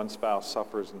happen, where one spouse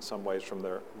suffers in some ways from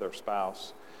their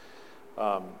spouse.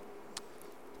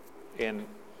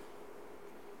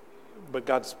 But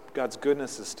God's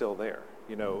goodness is still there.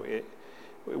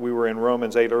 We were in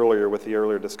Romans 8 earlier with the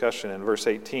earlier discussion in verse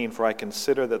 18, "For I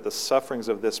consider that the sufferings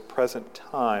of this present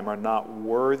time are not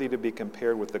worthy to be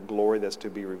compared with the glory that's to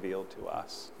be revealed to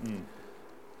us."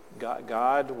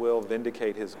 God will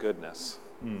vindicate His goodness.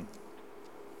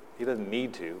 He doesn't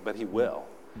need to, but He will.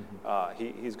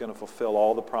 He's going to fulfill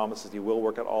all the promises. He will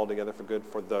work it all together for good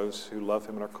for those who love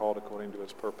Him and are called according to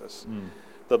His purpose.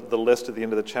 The list at the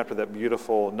end of the chapter, that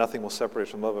beautiful, "Nothing will separate us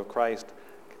from the love of Christ,"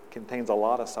 contains a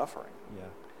lot of suffering.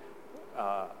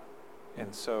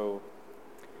 And so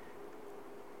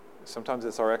sometimes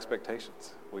it's our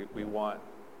expectations. We want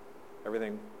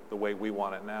everything the way we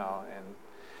want it now.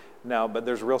 But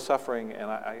there's real suffering, and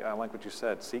I like what you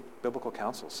said. Seek biblical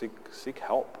counsel. Seek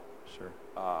help. Sure.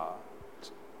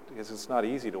 Because it's not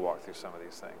easy to walk through some of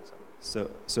these things.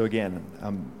 So again,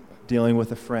 I'm dealing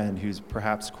with a friend who's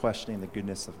perhaps questioning the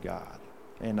goodness of God.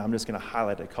 And I'm just going to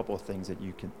highlight a couple of things that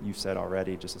you've said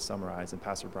already, just to summarize. And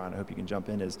Pastor Brian, I hope you can jump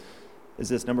in, is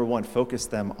this: number one, focus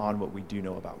them on what we do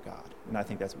know about God. And I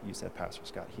think that's what you said, Pastor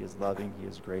Scott. He is loving, He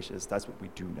is gracious. That's what we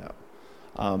do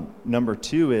know. Number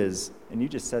two is, and you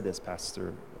just said this,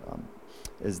 Pastor,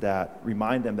 is that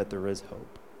remind them that there is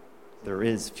hope. there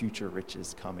is future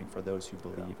riches coming for those who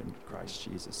believe in Christ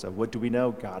Jesus. So what do we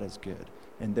know? God is good,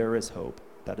 and there is hope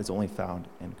that is only found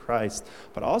in Christ.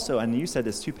 But also, and you said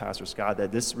this too, Pastor Scott,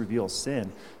 that this reveals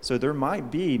sin. So there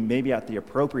might be, maybe at the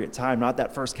appropriate time, not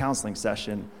that first counseling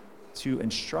session, to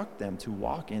instruct them to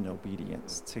walk in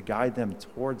obedience, to guide them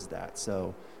towards that.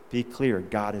 So be clear,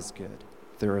 God is good.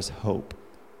 There is hope.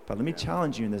 But let me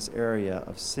challenge you in this area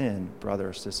of sin, brother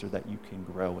or sister, that you can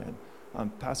grow in.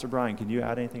 Pastor Brian, can you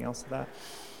add anything else to that?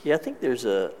 Yeah, I think there's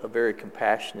a very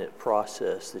compassionate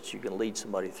process that you can lead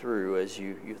somebody through as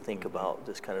you think about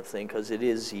this kind of thing, because it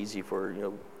is easy for,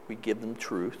 we give them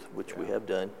truth, which we have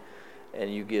done,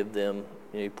 and you give them,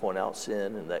 you point out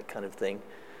sin and that kind of thing.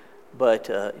 But,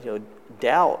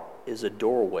 doubt is a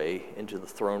doorway into the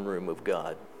throne room of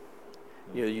God.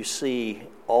 You see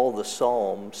all the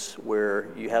Psalms where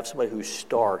you have somebody who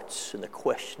starts and they're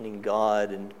questioning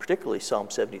God, and particularly Psalm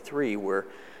 73 where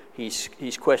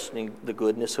he's questioning the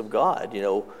goodness of God.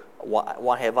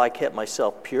 Why have I kept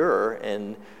myself pure,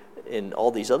 and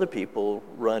all these other people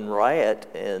run riot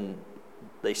and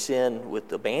they sin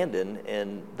with abandon,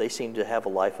 and they seem to have a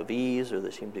life of ease, or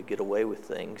they seem to get away with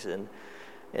things,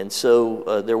 and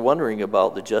so they're wondering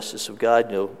about the justice of God.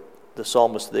 The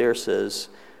psalmist there says,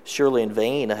 "Surely in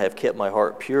vain I have kept my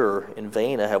heart pure, in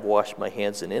vain I have washed my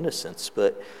hands in innocence."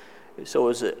 But so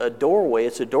it's a doorway.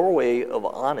 It's a doorway of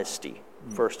honesty.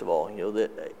 First of all,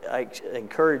 that I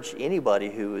encourage anybody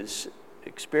who is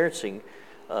experiencing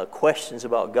questions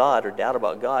about God or doubt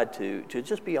about God to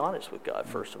just be honest with God,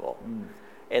 first of all.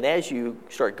 And as you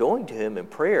start going to Him in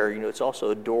prayer, it's also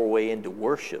a doorway into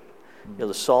worship.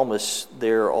 The psalmist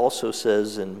there also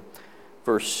says in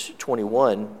verse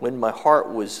 21, "When my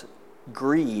heart was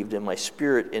grieved and my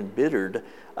spirit embittered,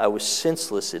 I was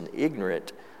senseless and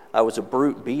ignorant. I was a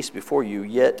brute beast before you,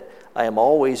 yet I am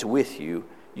always with you.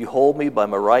 You hold me by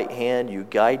my right hand, you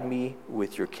guide me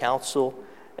with your counsel,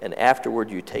 and afterward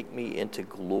you take me into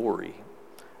glory."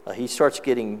 He starts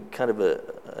getting kind of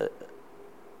a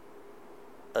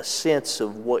sense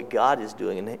of what God is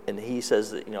doing, and he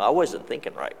says that, I wasn't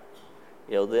thinking right.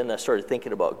 Then I started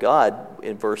thinking about God.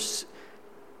 In verse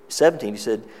 17, he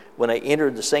said, "When I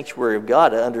entered the sanctuary of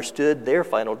God, I understood their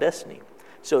final destiny."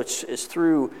 So it's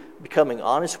through becoming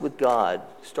honest with God,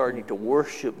 starting to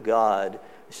worship God,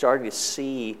 starting to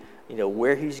see,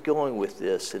 where He's going with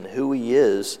this and who He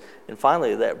is. And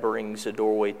finally, that brings a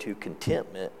doorway to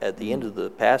contentment. At the end of the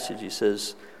passage, he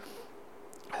says,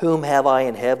 "Whom have I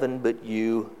in heaven but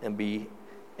you, and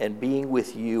being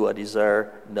with you, I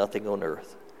desire nothing on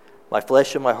earth. My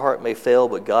flesh and my heart may fail,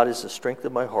 but God is the strength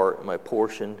of my heart and my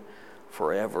portion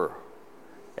forever."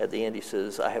 At the end, he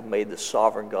says, "I have made the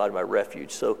sovereign God my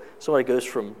refuge." So somebody goes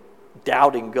from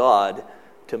doubting God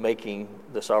to making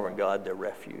the sovereign God their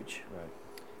refuge. Right.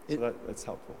 So that's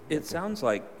helpful. It sounds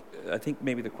like, I think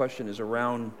maybe the question is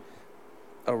around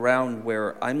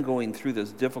where I'm going through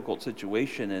this difficult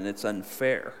situation and it's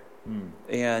unfair.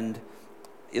 And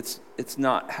it's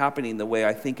not happening the way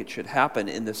I think it should happen,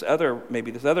 and this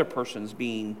other person's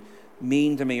being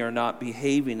mean to me or not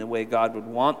behaving the way God would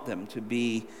want them to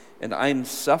be, and I'm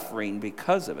suffering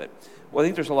because of it. Well, I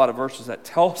think there's a lot of verses that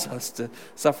tells us to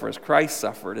suffer as Christ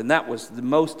suffered, and that was the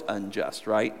most unjust,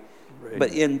 right?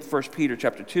 But in 1 Peter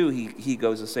chapter 2, he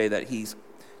goes to say that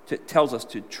tells us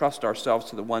to trust ourselves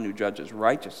to the one who judges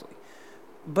righteously.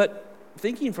 But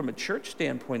thinking from a church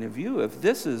standpoint of view,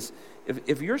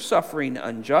 if you're suffering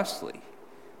unjustly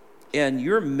and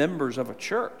you're members of a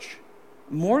church,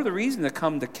 more the reason to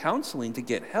come to counseling to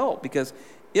get help, because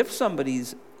if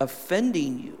somebody's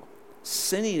offending you,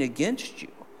 sinning against you,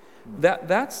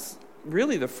 that's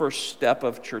really the first step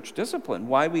of church discipline.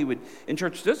 In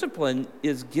church discipline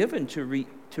is given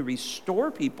to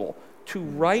restore people to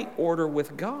right order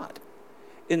with God.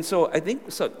 And so I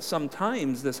think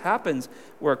sometimes this happens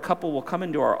where a couple will come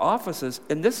into our offices,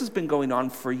 and this has been going on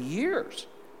for years,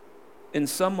 and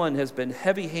someone has been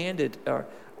heavy-handed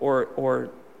or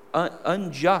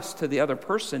unjust to the other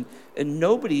person, and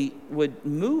nobody would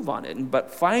move on it. But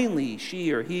finally,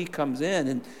 she or he comes in,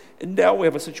 and now we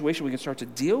have a situation we can start to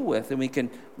deal with, and we can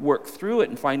work through it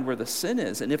and find where the sin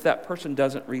is. And if that person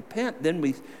doesn't repent, then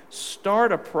we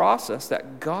start a process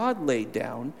that God laid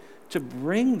down to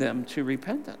bring them to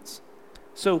repentance.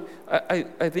 So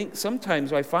I think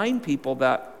sometimes I find people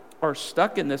that are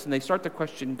stuck in this, and they start to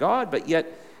question God, but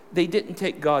yet they didn't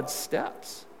take God's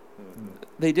steps.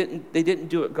 They didn't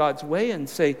do it God's way and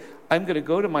say, I'm going to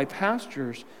go to my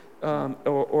pastors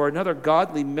or another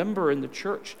godly member in the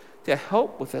church to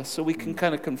help with this, so we can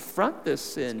kind of confront this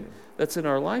sin that's in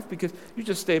our life, because you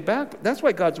just stay back. That's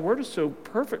why God's word is so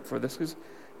perfect for this, because,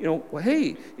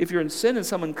 hey, if you're in sin and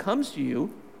someone comes to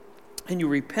you and you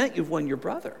repent, you've won your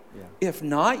brother. Yeah. If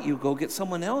not, you go get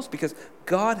someone else, because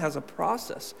God has a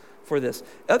process for this.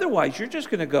 Otherwise, you're just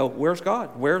going to go, where's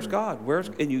God? Where's God?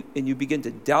 And you begin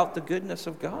to doubt the goodness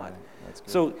of God. Right. That's good.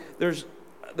 So there's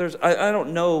I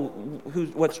don't know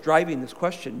what's driving this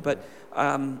question, but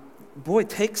boy,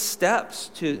 take steps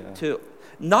to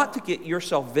not to get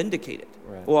yourself vindicated.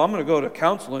 Right. Well, I'm going to go to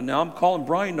counseling now. I'm calling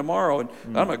Brian tomorrow, and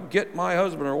I'm going to get my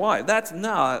husband or wife. That's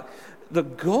not. The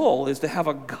goal is to have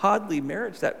a godly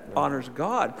marriage that honors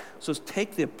God. So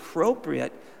take the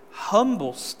appropriate,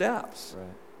 humble steps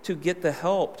to get the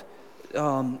help.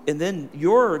 And then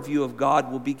your view of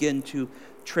God will begin to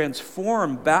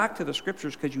transform back to the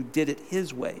Scriptures, because you did it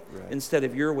His way instead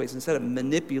of your ways. Instead of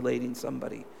manipulating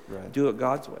somebody, do it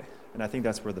God's way. And I think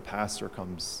that's where the pastor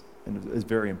comes and is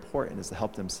very important, is to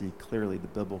help them see clearly the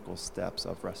biblical steps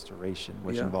of restoration,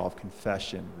 which involve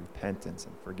confession, repentance,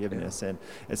 and forgiveness. And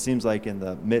it seems like in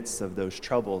the midst of those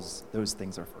troubles, those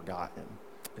things are forgotten.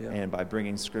 And by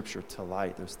bringing Scripture to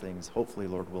light, those things, hopefully,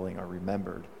 Lord willing, are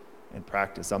remembered and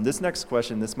practiced. This next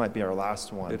question, this might be our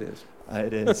last one. It is.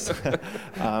 It is.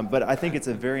 But I think it's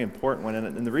a very important one.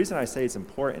 And the reason I say it's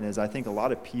important is I think a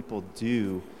lot of people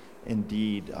do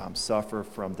indeed suffer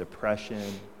from depression,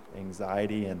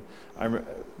 anxiety. And I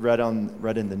read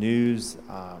in the news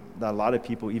that a lot of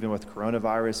people, even with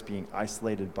coronavirus, being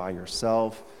isolated by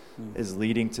yourself is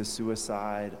leading to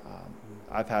suicide.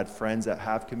 I've had friends that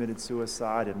have committed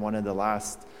suicide, and one of the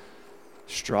last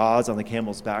straws on the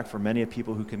camel's back for many of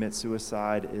people who commit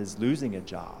suicide is losing a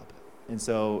job. And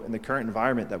so in the current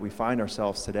environment that we find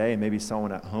ourselves today, and maybe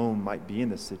someone at home might be in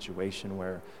this situation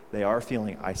where they are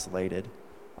feeling isolated,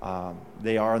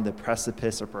 they are on the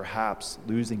precipice of perhaps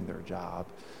losing their job.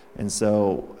 And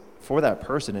so for that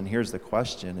person, and here's the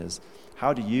question, is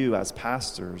how do you as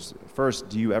pastors, first,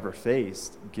 do you ever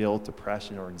face guilt,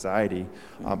 depression, or anxiety?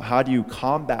 How do you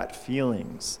combat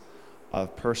feelings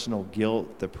of personal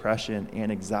guilt, depression,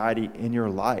 and anxiety in your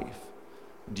life?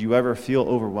 Do you ever feel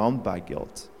overwhelmed by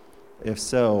guilt? If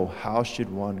so, how should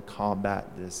one combat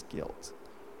this guilt?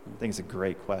 I think it's a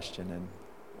great question, and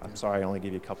I'm sorry I only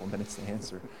gave you a couple minutes to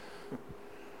answer.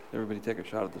 Everybody take a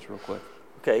shot at this real quick.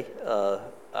 Okay,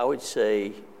 I would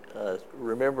say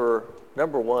remember,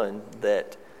 number one,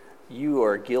 that you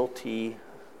are guilty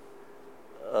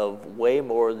of way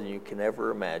more than you can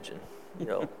ever imagine. You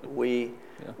know, we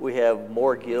have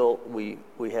more guilt. We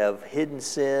have hidden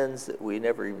sins that we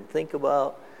never even think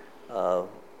about.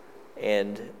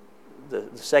 And the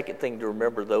second thing to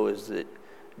remember, though, is that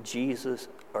Jesus,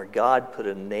 or God, put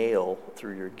a nail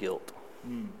through your guilt.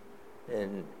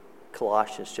 And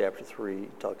Colossians chapter 3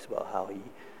 talks about how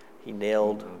he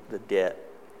nailed the debt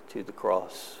to the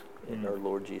cross in our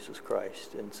Lord Jesus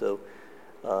Christ. And so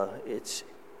it's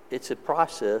a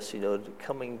process,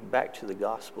 coming back to the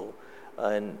gospel.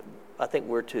 And I think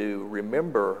we're to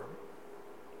remember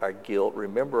our guilt,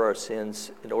 remember our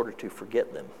sins in order to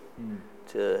forget them,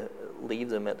 to leave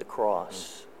them at the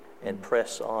cross and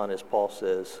press on, as Paul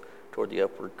says, toward the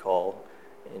upward call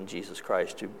in Jesus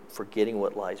Christ, to forgetting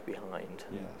what lies behind.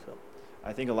 Yeah. So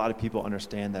I think a lot of people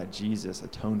understand that Jesus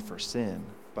atoned for sin,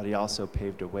 but he also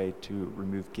paved a way to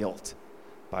remove guilt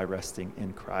by resting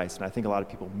in Christ. And I think a lot of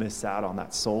people miss out on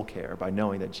that soul care by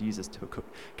knowing that Jesus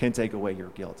can take away your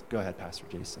guilt. Go ahead, Pastor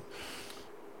Jason.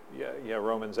 Yeah.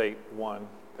 Romans 8:1.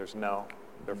 There's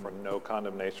therefore no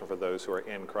condemnation for those who are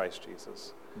in Christ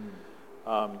Jesus.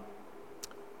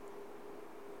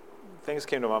 Things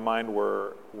came to my mind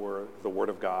were the Word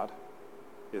of God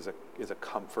is a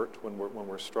comfort when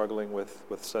we're struggling with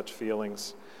such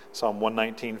feelings. Psalm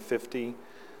 119:50.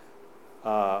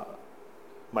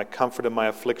 My comfort in my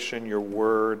affliction, your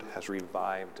word has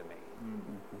revived me.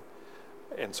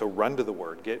 And so run to the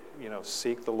word.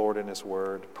 Seek the Lord in his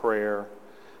word. Prayer.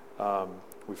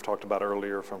 We've talked about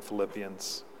earlier from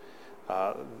Philippians.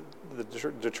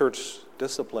 The church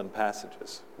discipline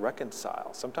passages.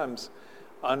 Reconcile. Sometimes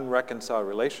unreconciled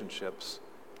relationships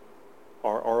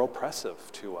are oppressive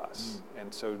to us.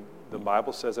 And so the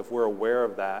Bible says if we're aware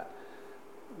of that,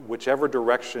 whichever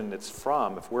direction it's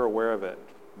from, if we're aware of it,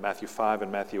 Matthew 5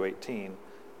 and Matthew 18,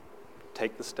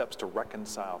 take the steps to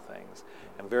reconcile things.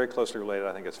 And very closely related,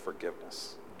 I think, is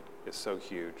forgiveness. It's so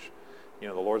huge.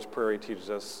 The Lord's Prayer, he teaches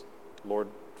us, Lord,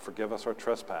 forgive us our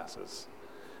trespasses.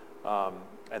 And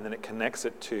then it connects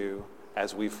it to,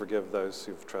 as we forgive those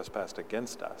who've trespassed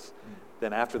against us.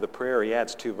 Then after the prayer, he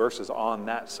adds 2 verses on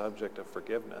that subject of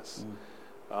forgiveness.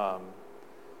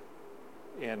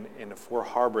 And if we're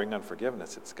harboring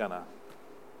unforgiveness, it's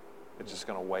just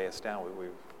gonna weigh us down.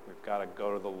 We've got to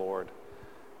go to the Lord,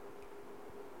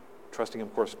 trusting him,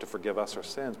 of course, to forgive us our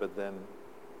sins, but then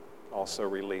also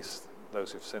release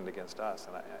those who've sinned against us.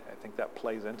 And I think that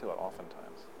plays into it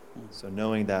oftentimes. So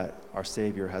knowing that our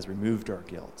Savior has removed our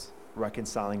guilt,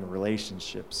 reconciling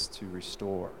relationships to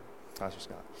restore. Pastor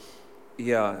Scott.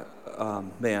 Yeah,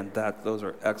 man, those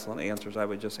are excellent answers. I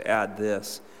would just add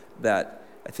this, that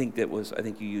I think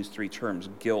you used 3 terms: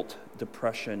 guilt,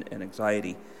 depression, and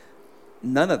anxiety.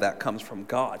 None of that comes from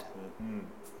God.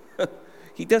 Mm-hmm.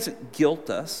 He doesn't guilt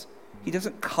us. He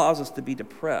doesn't cause us to be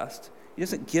depressed. He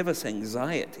doesn't give us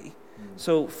anxiety.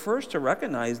 So first, to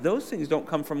recognize those things don't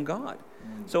come from God.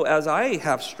 So as I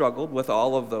have struggled with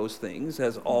all of those things,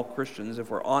 as all Christians, if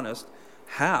we're honest,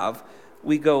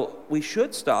 we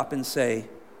should stop and say,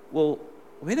 well,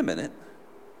 wait a minute.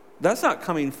 That's not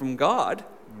coming from God.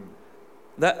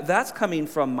 That's coming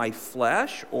from my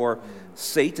flesh, or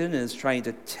Satan is trying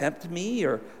to tempt me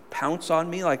or pounce on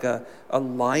me like a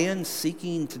lion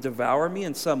seeking to devour me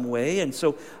in some way. And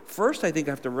so first, I think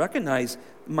I have to recognize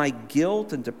my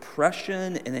guilt and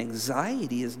depression and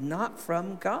anxiety is not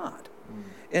from God.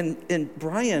 And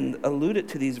Brian alluded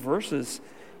to these verses.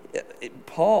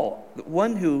 Paul, the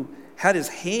one who had his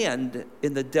hand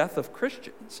in the death of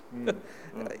Christians,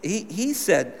 he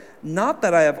said, not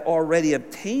that I have already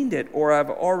obtained it or I've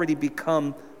already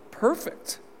become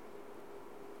perfect,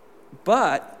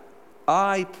 but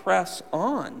I press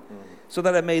on so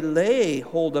that I may lay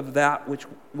hold of that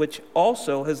which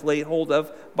also has laid hold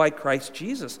of by Christ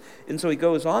Jesus. And so he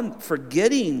goes on,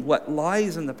 forgetting what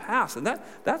lies in the past. And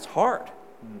that's hard.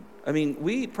 I mean,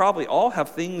 we probably all have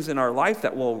things in our life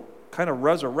that will kind of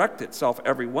resurrect itself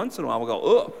every once in a while. We'll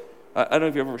go, ugh. I don't know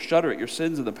if you ever shudder at your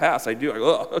sins of the past. I do. I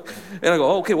go, ugh. And I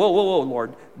go, okay, whoa,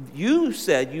 Lord. You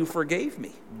said you forgave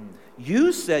me.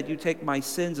 You said you take my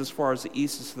sins as far as the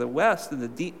east is to the west,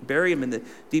 and bury them in the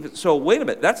deepest. So wait a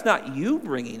minute, that's not you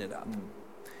bringing it up.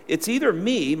 It's either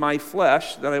me, my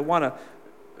flesh, that I want to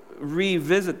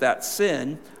revisit that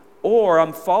sin, or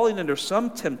I'm falling under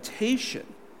some temptation.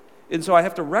 And so I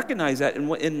have to recognize that.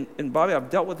 And Bobby, I've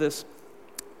dealt with this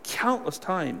countless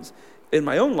times in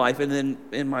my own life and then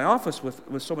in my office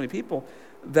with so many people,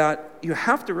 that you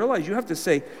have to realize, you have to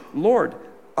say, Lord,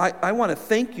 I want to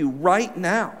thank you right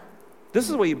now. This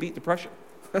is the way you beat depression.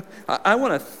 I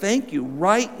want to thank you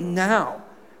right now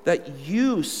that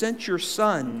you sent your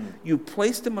son, you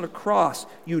placed him on a cross,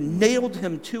 you nailed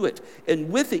him to it, and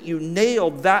with it you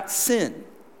nailed that sin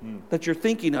that you're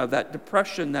thinking of, that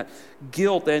depression, that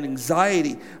guilt, and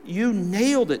anxiety. You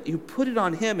nailed it. You put it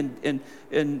on him,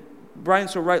 and Brian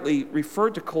so rightly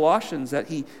referred to Colossians, that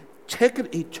he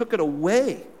took it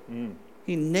away.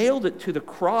 He nailed it to the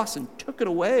cross and took it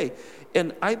away.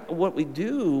 And what we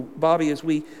do, Bobby, is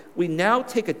we now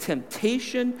take a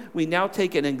temptation, we now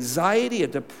take an anxiety, a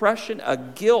depression, a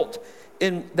guilt,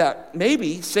 and that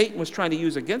maybe Satan was trying to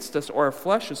use against us, or our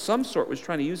flesh of some sort was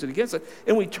trying to use it against us,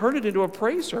 and we turn it into a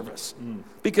praise service.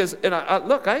 Because, and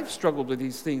I've struggled with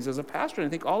these things as a pastor, and I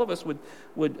think all of us would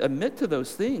admit to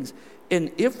those things.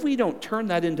 And if we don't turn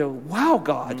that into, wow,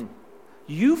 God,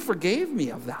 you forgave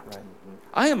me of that. Right.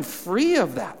 I am free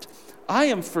of that. I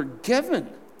am forgiven.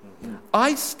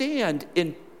 I stand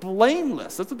in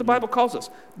blameless. That's what the Bible calls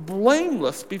us.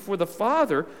 Blameless before the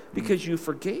Father because you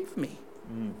forgave me.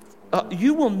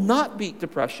 You will not beat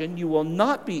depression. You will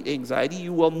not beat anxiety.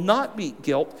 You will not beat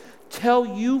guilt till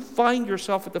you find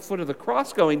yourself at the foot of the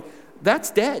cross going,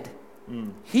 that's dead.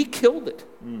 He killed it.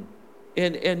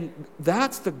 And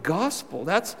that's the gospel.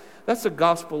 That's the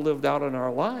gospel lived out in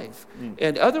our life.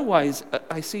 And otherwise,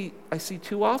 I see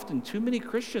too often, too many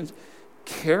Christians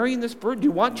carrying this burden. Do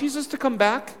you want Jesus to come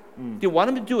back? Do you want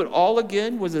him to do it all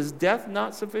again? Was his death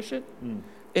not sufficient?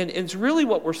 And it's really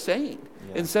what we're saying.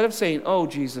 Yeah. Instead of saying, oh,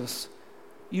 Jesus,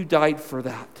 you died for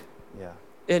that. Yeah.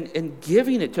 And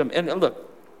giving it to him. And look,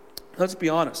 let's be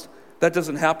honest. That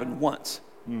doesn't happen once.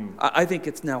 I think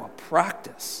it's now a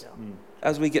practice. Yeah.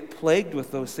 As we get plagued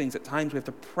with those things, at times we have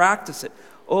to practice it.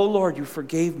 Oh, Lord, you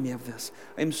forgave me of this.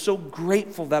 I'm so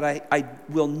grateful that I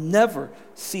will never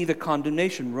see the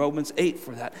condemnation, Romans 8,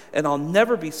 for that. And I'll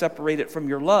never be separated from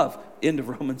your love, into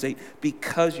Romans 8,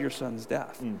 because of your son's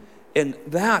death. And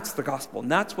that's the gospel, and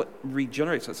that's what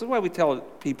regenerates us. This is why we tell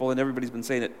people, and everybody's been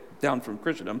saying it down from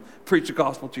Christendom, preach the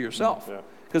gospel to yourself.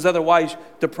 Because otherwise,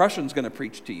 depression's going to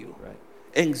preach to you. Right.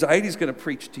 Anxiety's going to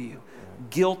preach to you.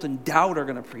 Guilt and doubt are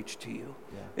going to preach to you.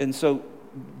 And so,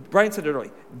 Brian said it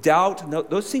earlier, doubt, no,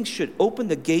 those things should open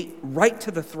the gate right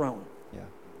to the throne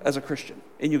as a Christian.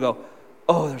 And you go,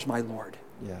 oh, there's my Lord.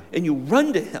 And you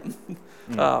run to him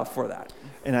for that.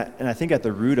 And I think at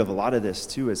the root of a lot of this,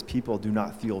 too, is people do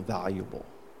not feel valuable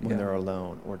when they're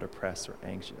alone or depressed or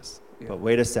anxious. But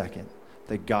wait a second.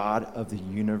 the God of the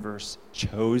universe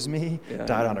chose me, Yeah,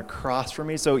 died on a cross for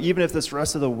me. So even if this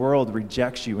rest of the world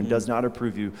rejects you and does not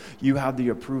approve you, you have the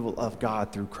approval of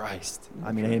God through Christ.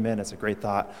 I mean, amen. That's a great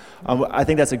thought. I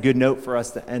think that's a good note for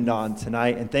us to end on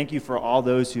tonight. And thank you for all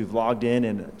those who've logged in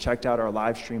and checked out our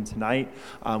live stream tonight.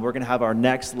 We're going to have our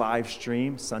next live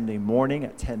stream Sunday morning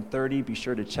at 10:30. Be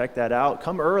sure to check that out.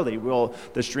 Come early.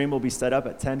 The stream will be set up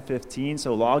at 10:15.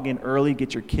 So log in early,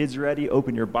 get your kids ready,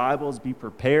 open your Bibles, be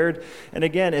prepared. And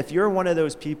again, if you're one of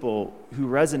those people who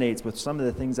resonates with some of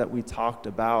the things that we talked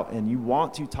about and you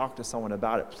want to talk to someone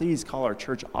about it, please call our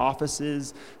church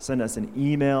offices, send us an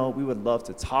email. We would love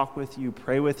to talk with you,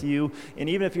 pray with you. And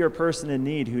even if you're a person in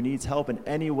need who needs help in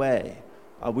any way,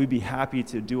 we'd be happy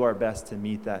to do our best to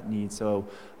meet that need. So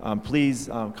please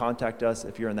contact us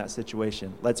if you're in that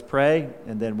situation. Let's pray,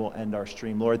 and then we'll end our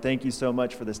stream. Lord, thank you so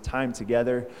much for this time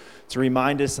together to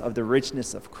remind us of the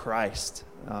richness of Christ.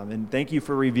 And thank you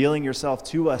for revealing yourself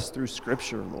to us through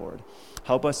Scripture, Lord.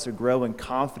 Help us to grow in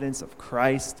confidence of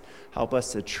Christ. Help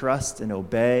us to trust and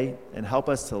obey, and help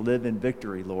us to live in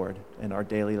victory, Lord, in our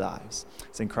daily lives.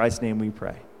 It's in Christ's name we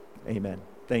pray. Amen.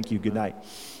 Thank you. Good night.